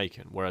cannot be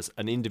taken, whereas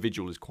an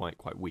individual is quite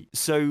weak.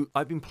 So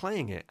I've been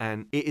playing it,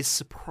 and it is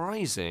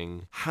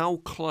surprising how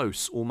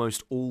close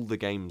almost all the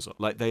games are.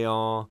 Like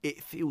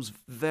it feels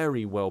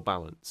very well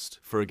balanced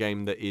for a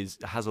game that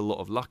has a lot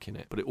of luck in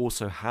it, but it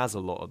also has a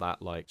lot of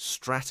that like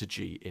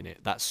strategy in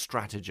it, that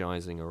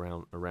strategizing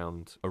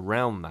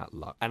around that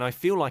luck. And I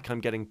feel like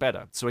I'm getting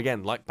better. So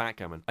again, like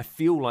backgammon, I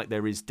feel like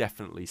there is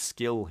definitely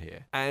skill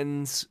here.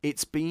 And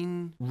it's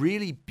been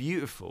really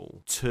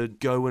beautiful to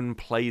go and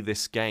play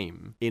this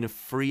game in a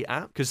free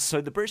app. Because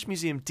so the British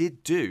Museum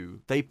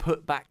they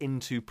put back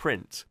into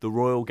print the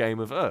Royal Game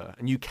of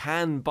and you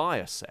can buy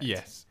a set.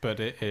 Yes, but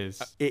it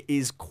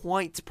is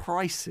quite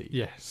pricey.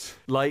 Yes.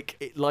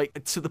 Like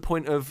to the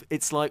point of,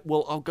 it's like,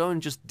 well, I'll go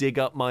and just dig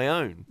up my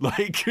own.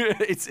 Like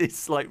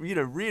it's like,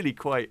 really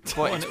quite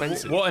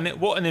expensive.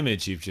 What an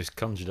image you've just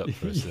conjured up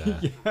for us there.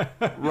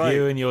 Yeah. Right.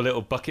 You and your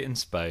little bucket and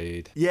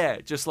spade.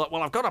 Yeah, just like,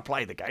 well, I've got to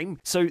play the game.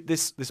 So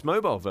this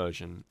mobile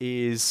version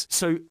is,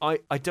 so I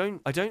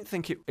don't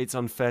think it's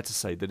unfair to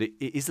say that it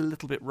is a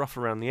little bit rough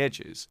around the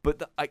edges,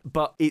 but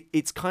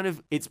it's kind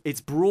of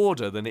it's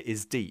broader than it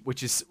is deep,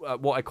 which is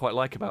what I quite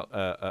like about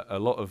a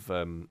lot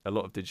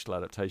of digital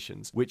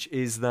adaptations, which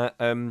is that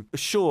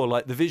sure,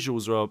 like the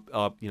visuals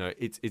are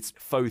it's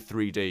faux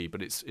 3D,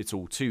 but it's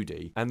all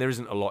 2D, and there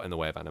isn't a lot in the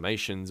way of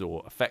animations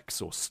or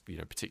effects or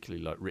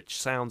particularly like rich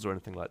sounds or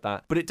anything like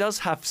that. But it does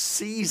have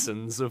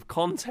seasons of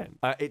content.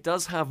 It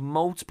does have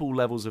multiple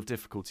levels of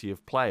difficulty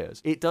of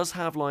players. It does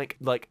have like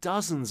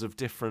dozens of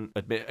different,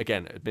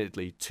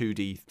 admittedly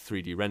 2D,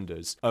 3D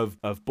renders of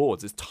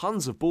boards. There's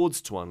tons of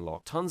boards to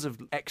unlock, tons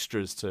of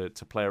extras to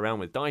play around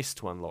with, dice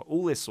to unlock,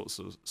 all this sort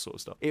of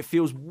stuff. It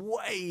feels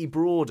way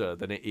broader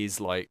than it is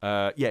like,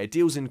 it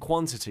deals in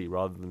quantity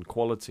rather than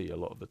quality a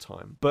lot of the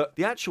time. But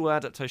the actual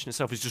adaptation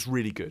itself is just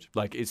really good.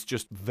 Like, it's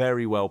just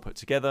very well put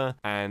together,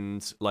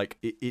 and like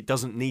it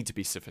doesn't need to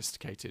be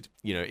sophisticated.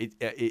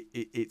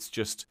 It's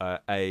just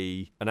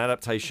an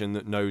adaptation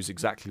that knows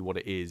exactly what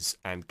it is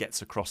and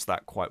gets across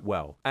that quite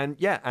well. And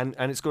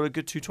and it's got a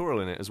good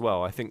tutorial in it as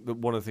well. I think that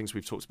one of the things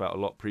we've talked about a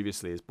lot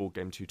previously is board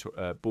game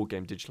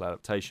digital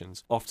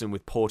adaptations, often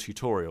with poor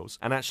tutorials.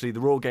 And actually, the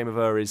Royal Game of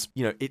is,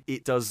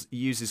 it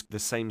uses the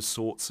same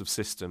sorts of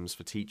systems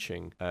for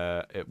teaching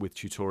with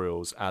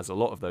tutorials as a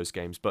lot of those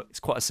games, but it's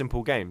quite a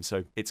simple game,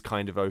 so it's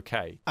kind of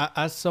okay.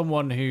 As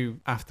someone who,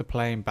 after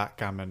playing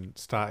backgammon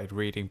started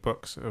reading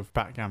books of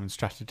backgammon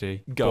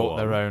strategy, Go bought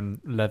their on. own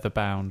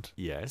leather-bound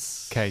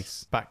Yes.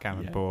 case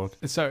backgammon Yes. board.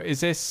 So is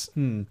this...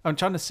 I'm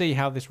trying to see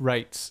how this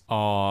rates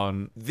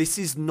on... This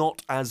is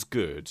not as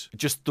good.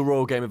 Just the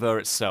Royal Game of Ur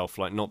itself,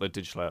 like not the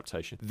digital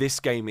adaptation. This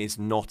game is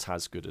not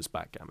as good as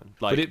backgammon.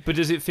 Like, But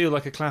does it feel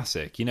like a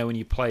classic? You know, when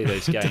you play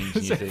those games and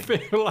Does you it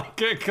think... feel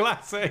like a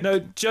classic? No,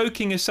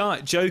 joking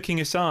aside,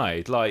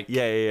 like...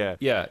 yeah.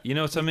 Yeah, you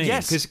know what I mean?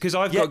 Yes.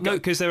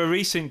 Because there are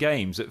recent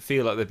games that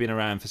feel like they've been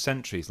around for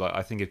centuries. Like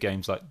I think of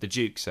games like The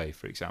Duke, say,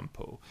 for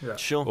example. Yeah.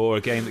 Sure. Or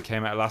a game that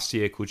came out last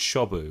year called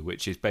Shobu,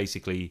 which is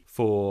basically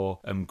 4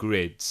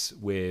 grids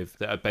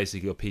that are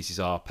basically your pieces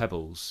are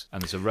pebbles,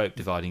 and there's a rope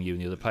dividing you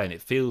and the other player. And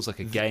it feels like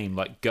a game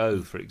like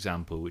Go, for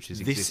example, which has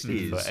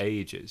existed for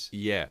ages.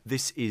 Yeah,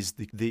 this is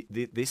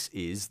this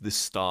is the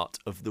start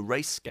of the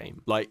race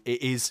game. Like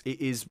it is,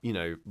 you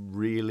know,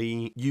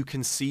 really, you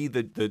can see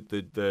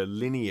the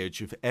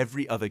lineage of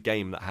every other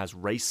game that has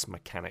race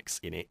mechanics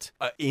in it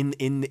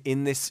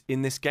in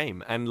this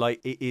game. And like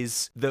it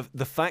is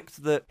the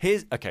fact that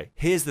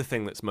here's the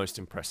thing that's most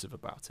impressive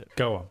about it.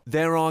 Go on.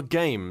 There are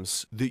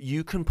games that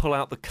you can pull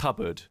out the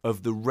cupboard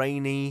of the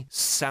rainy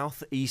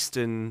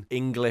southeastern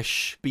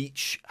English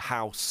beach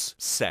house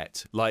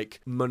set, like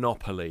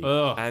Monopoly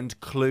and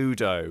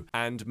Cluedo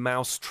and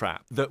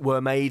Mousetrap, that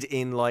were made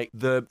in like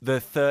the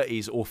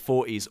 30s or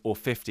 40s or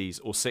 50s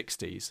or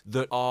 60s,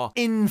 that are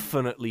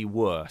infinitely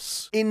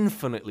worse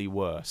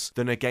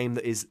than a game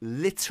that is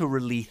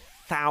literally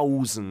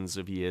thousands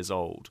of years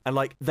old. And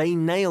like they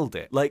nailed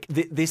it. Like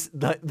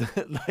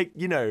like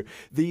you know,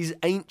 these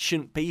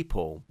ancient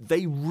people,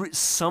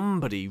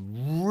 somebody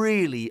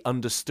really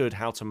understood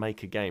how to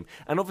make a game.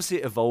 And obviously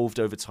it evolved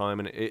over time,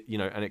 and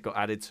it got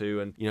added to,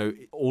 and you know,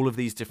 all of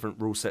these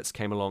different rule sets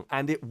came along,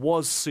 and it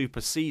was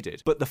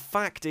superseded. But the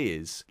fact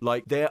is,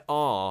 like, there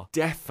are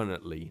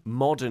definitely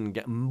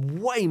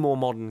way more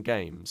modern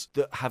games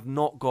that have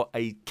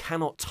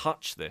cannot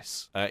touch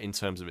this in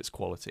terms of its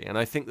quality. And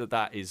I think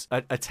that is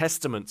a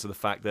testament to the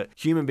fact that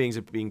human beings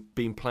have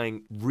been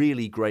playing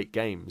really great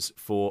games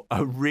for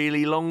a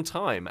really long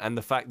time, and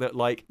the fact that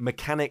like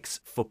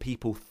mechanics for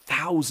people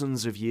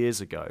thousands of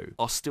years ago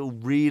are still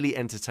really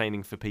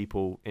entertaining for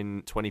people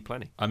in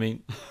 2020. I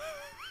mean,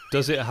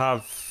 does it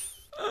have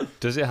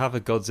a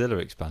Godzilla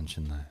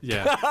expansion there?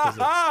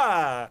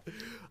 Yeah.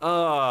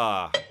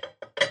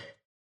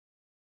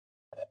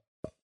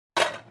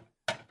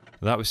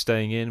 That was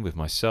Staying In with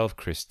myself,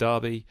 Chris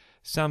Darby,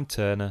 Sam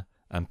Turner,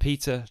 and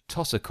Peter,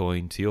 toss a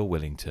coin to your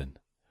Willington.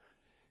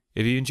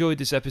 If you enjoyed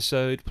this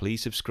episode,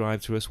 please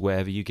subscribe to us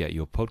wherever you get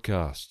your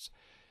podcasts.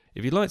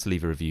 If you'd like to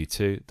leave a review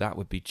too, that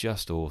would be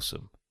just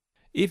awesome.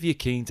 If you're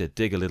keen to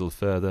dig a little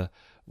further,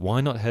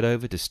 why not head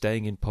over to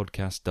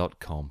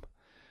stayinginpodcast.com.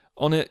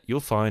 On it, you'll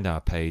find our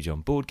page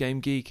on Board Game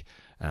Geek,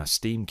 our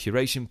Steam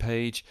curation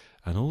page,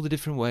 and all the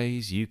different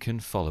ways you can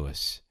follow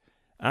us.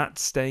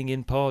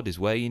 @StayingInPod is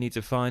where you need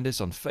to find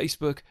us on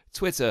Facebook,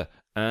 Twitter,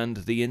 and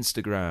the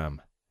Instagram.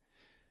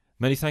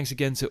 Many thanks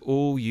again to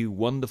all you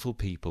wonderful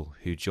people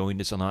who joined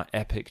us on our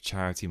epic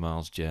Charity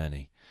Miles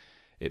journey.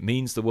 It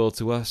means the world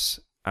to us,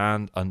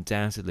 and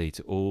undoubtedly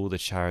to all the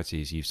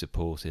charities you've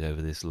supported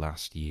over this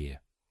last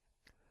year.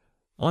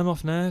 I'm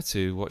off now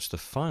to watch the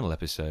final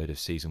episode of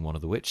Season 1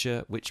 of The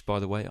Witcher, which, by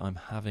the way, I'm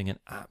having an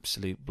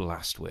absolute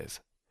blast with.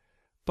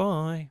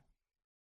 Bye!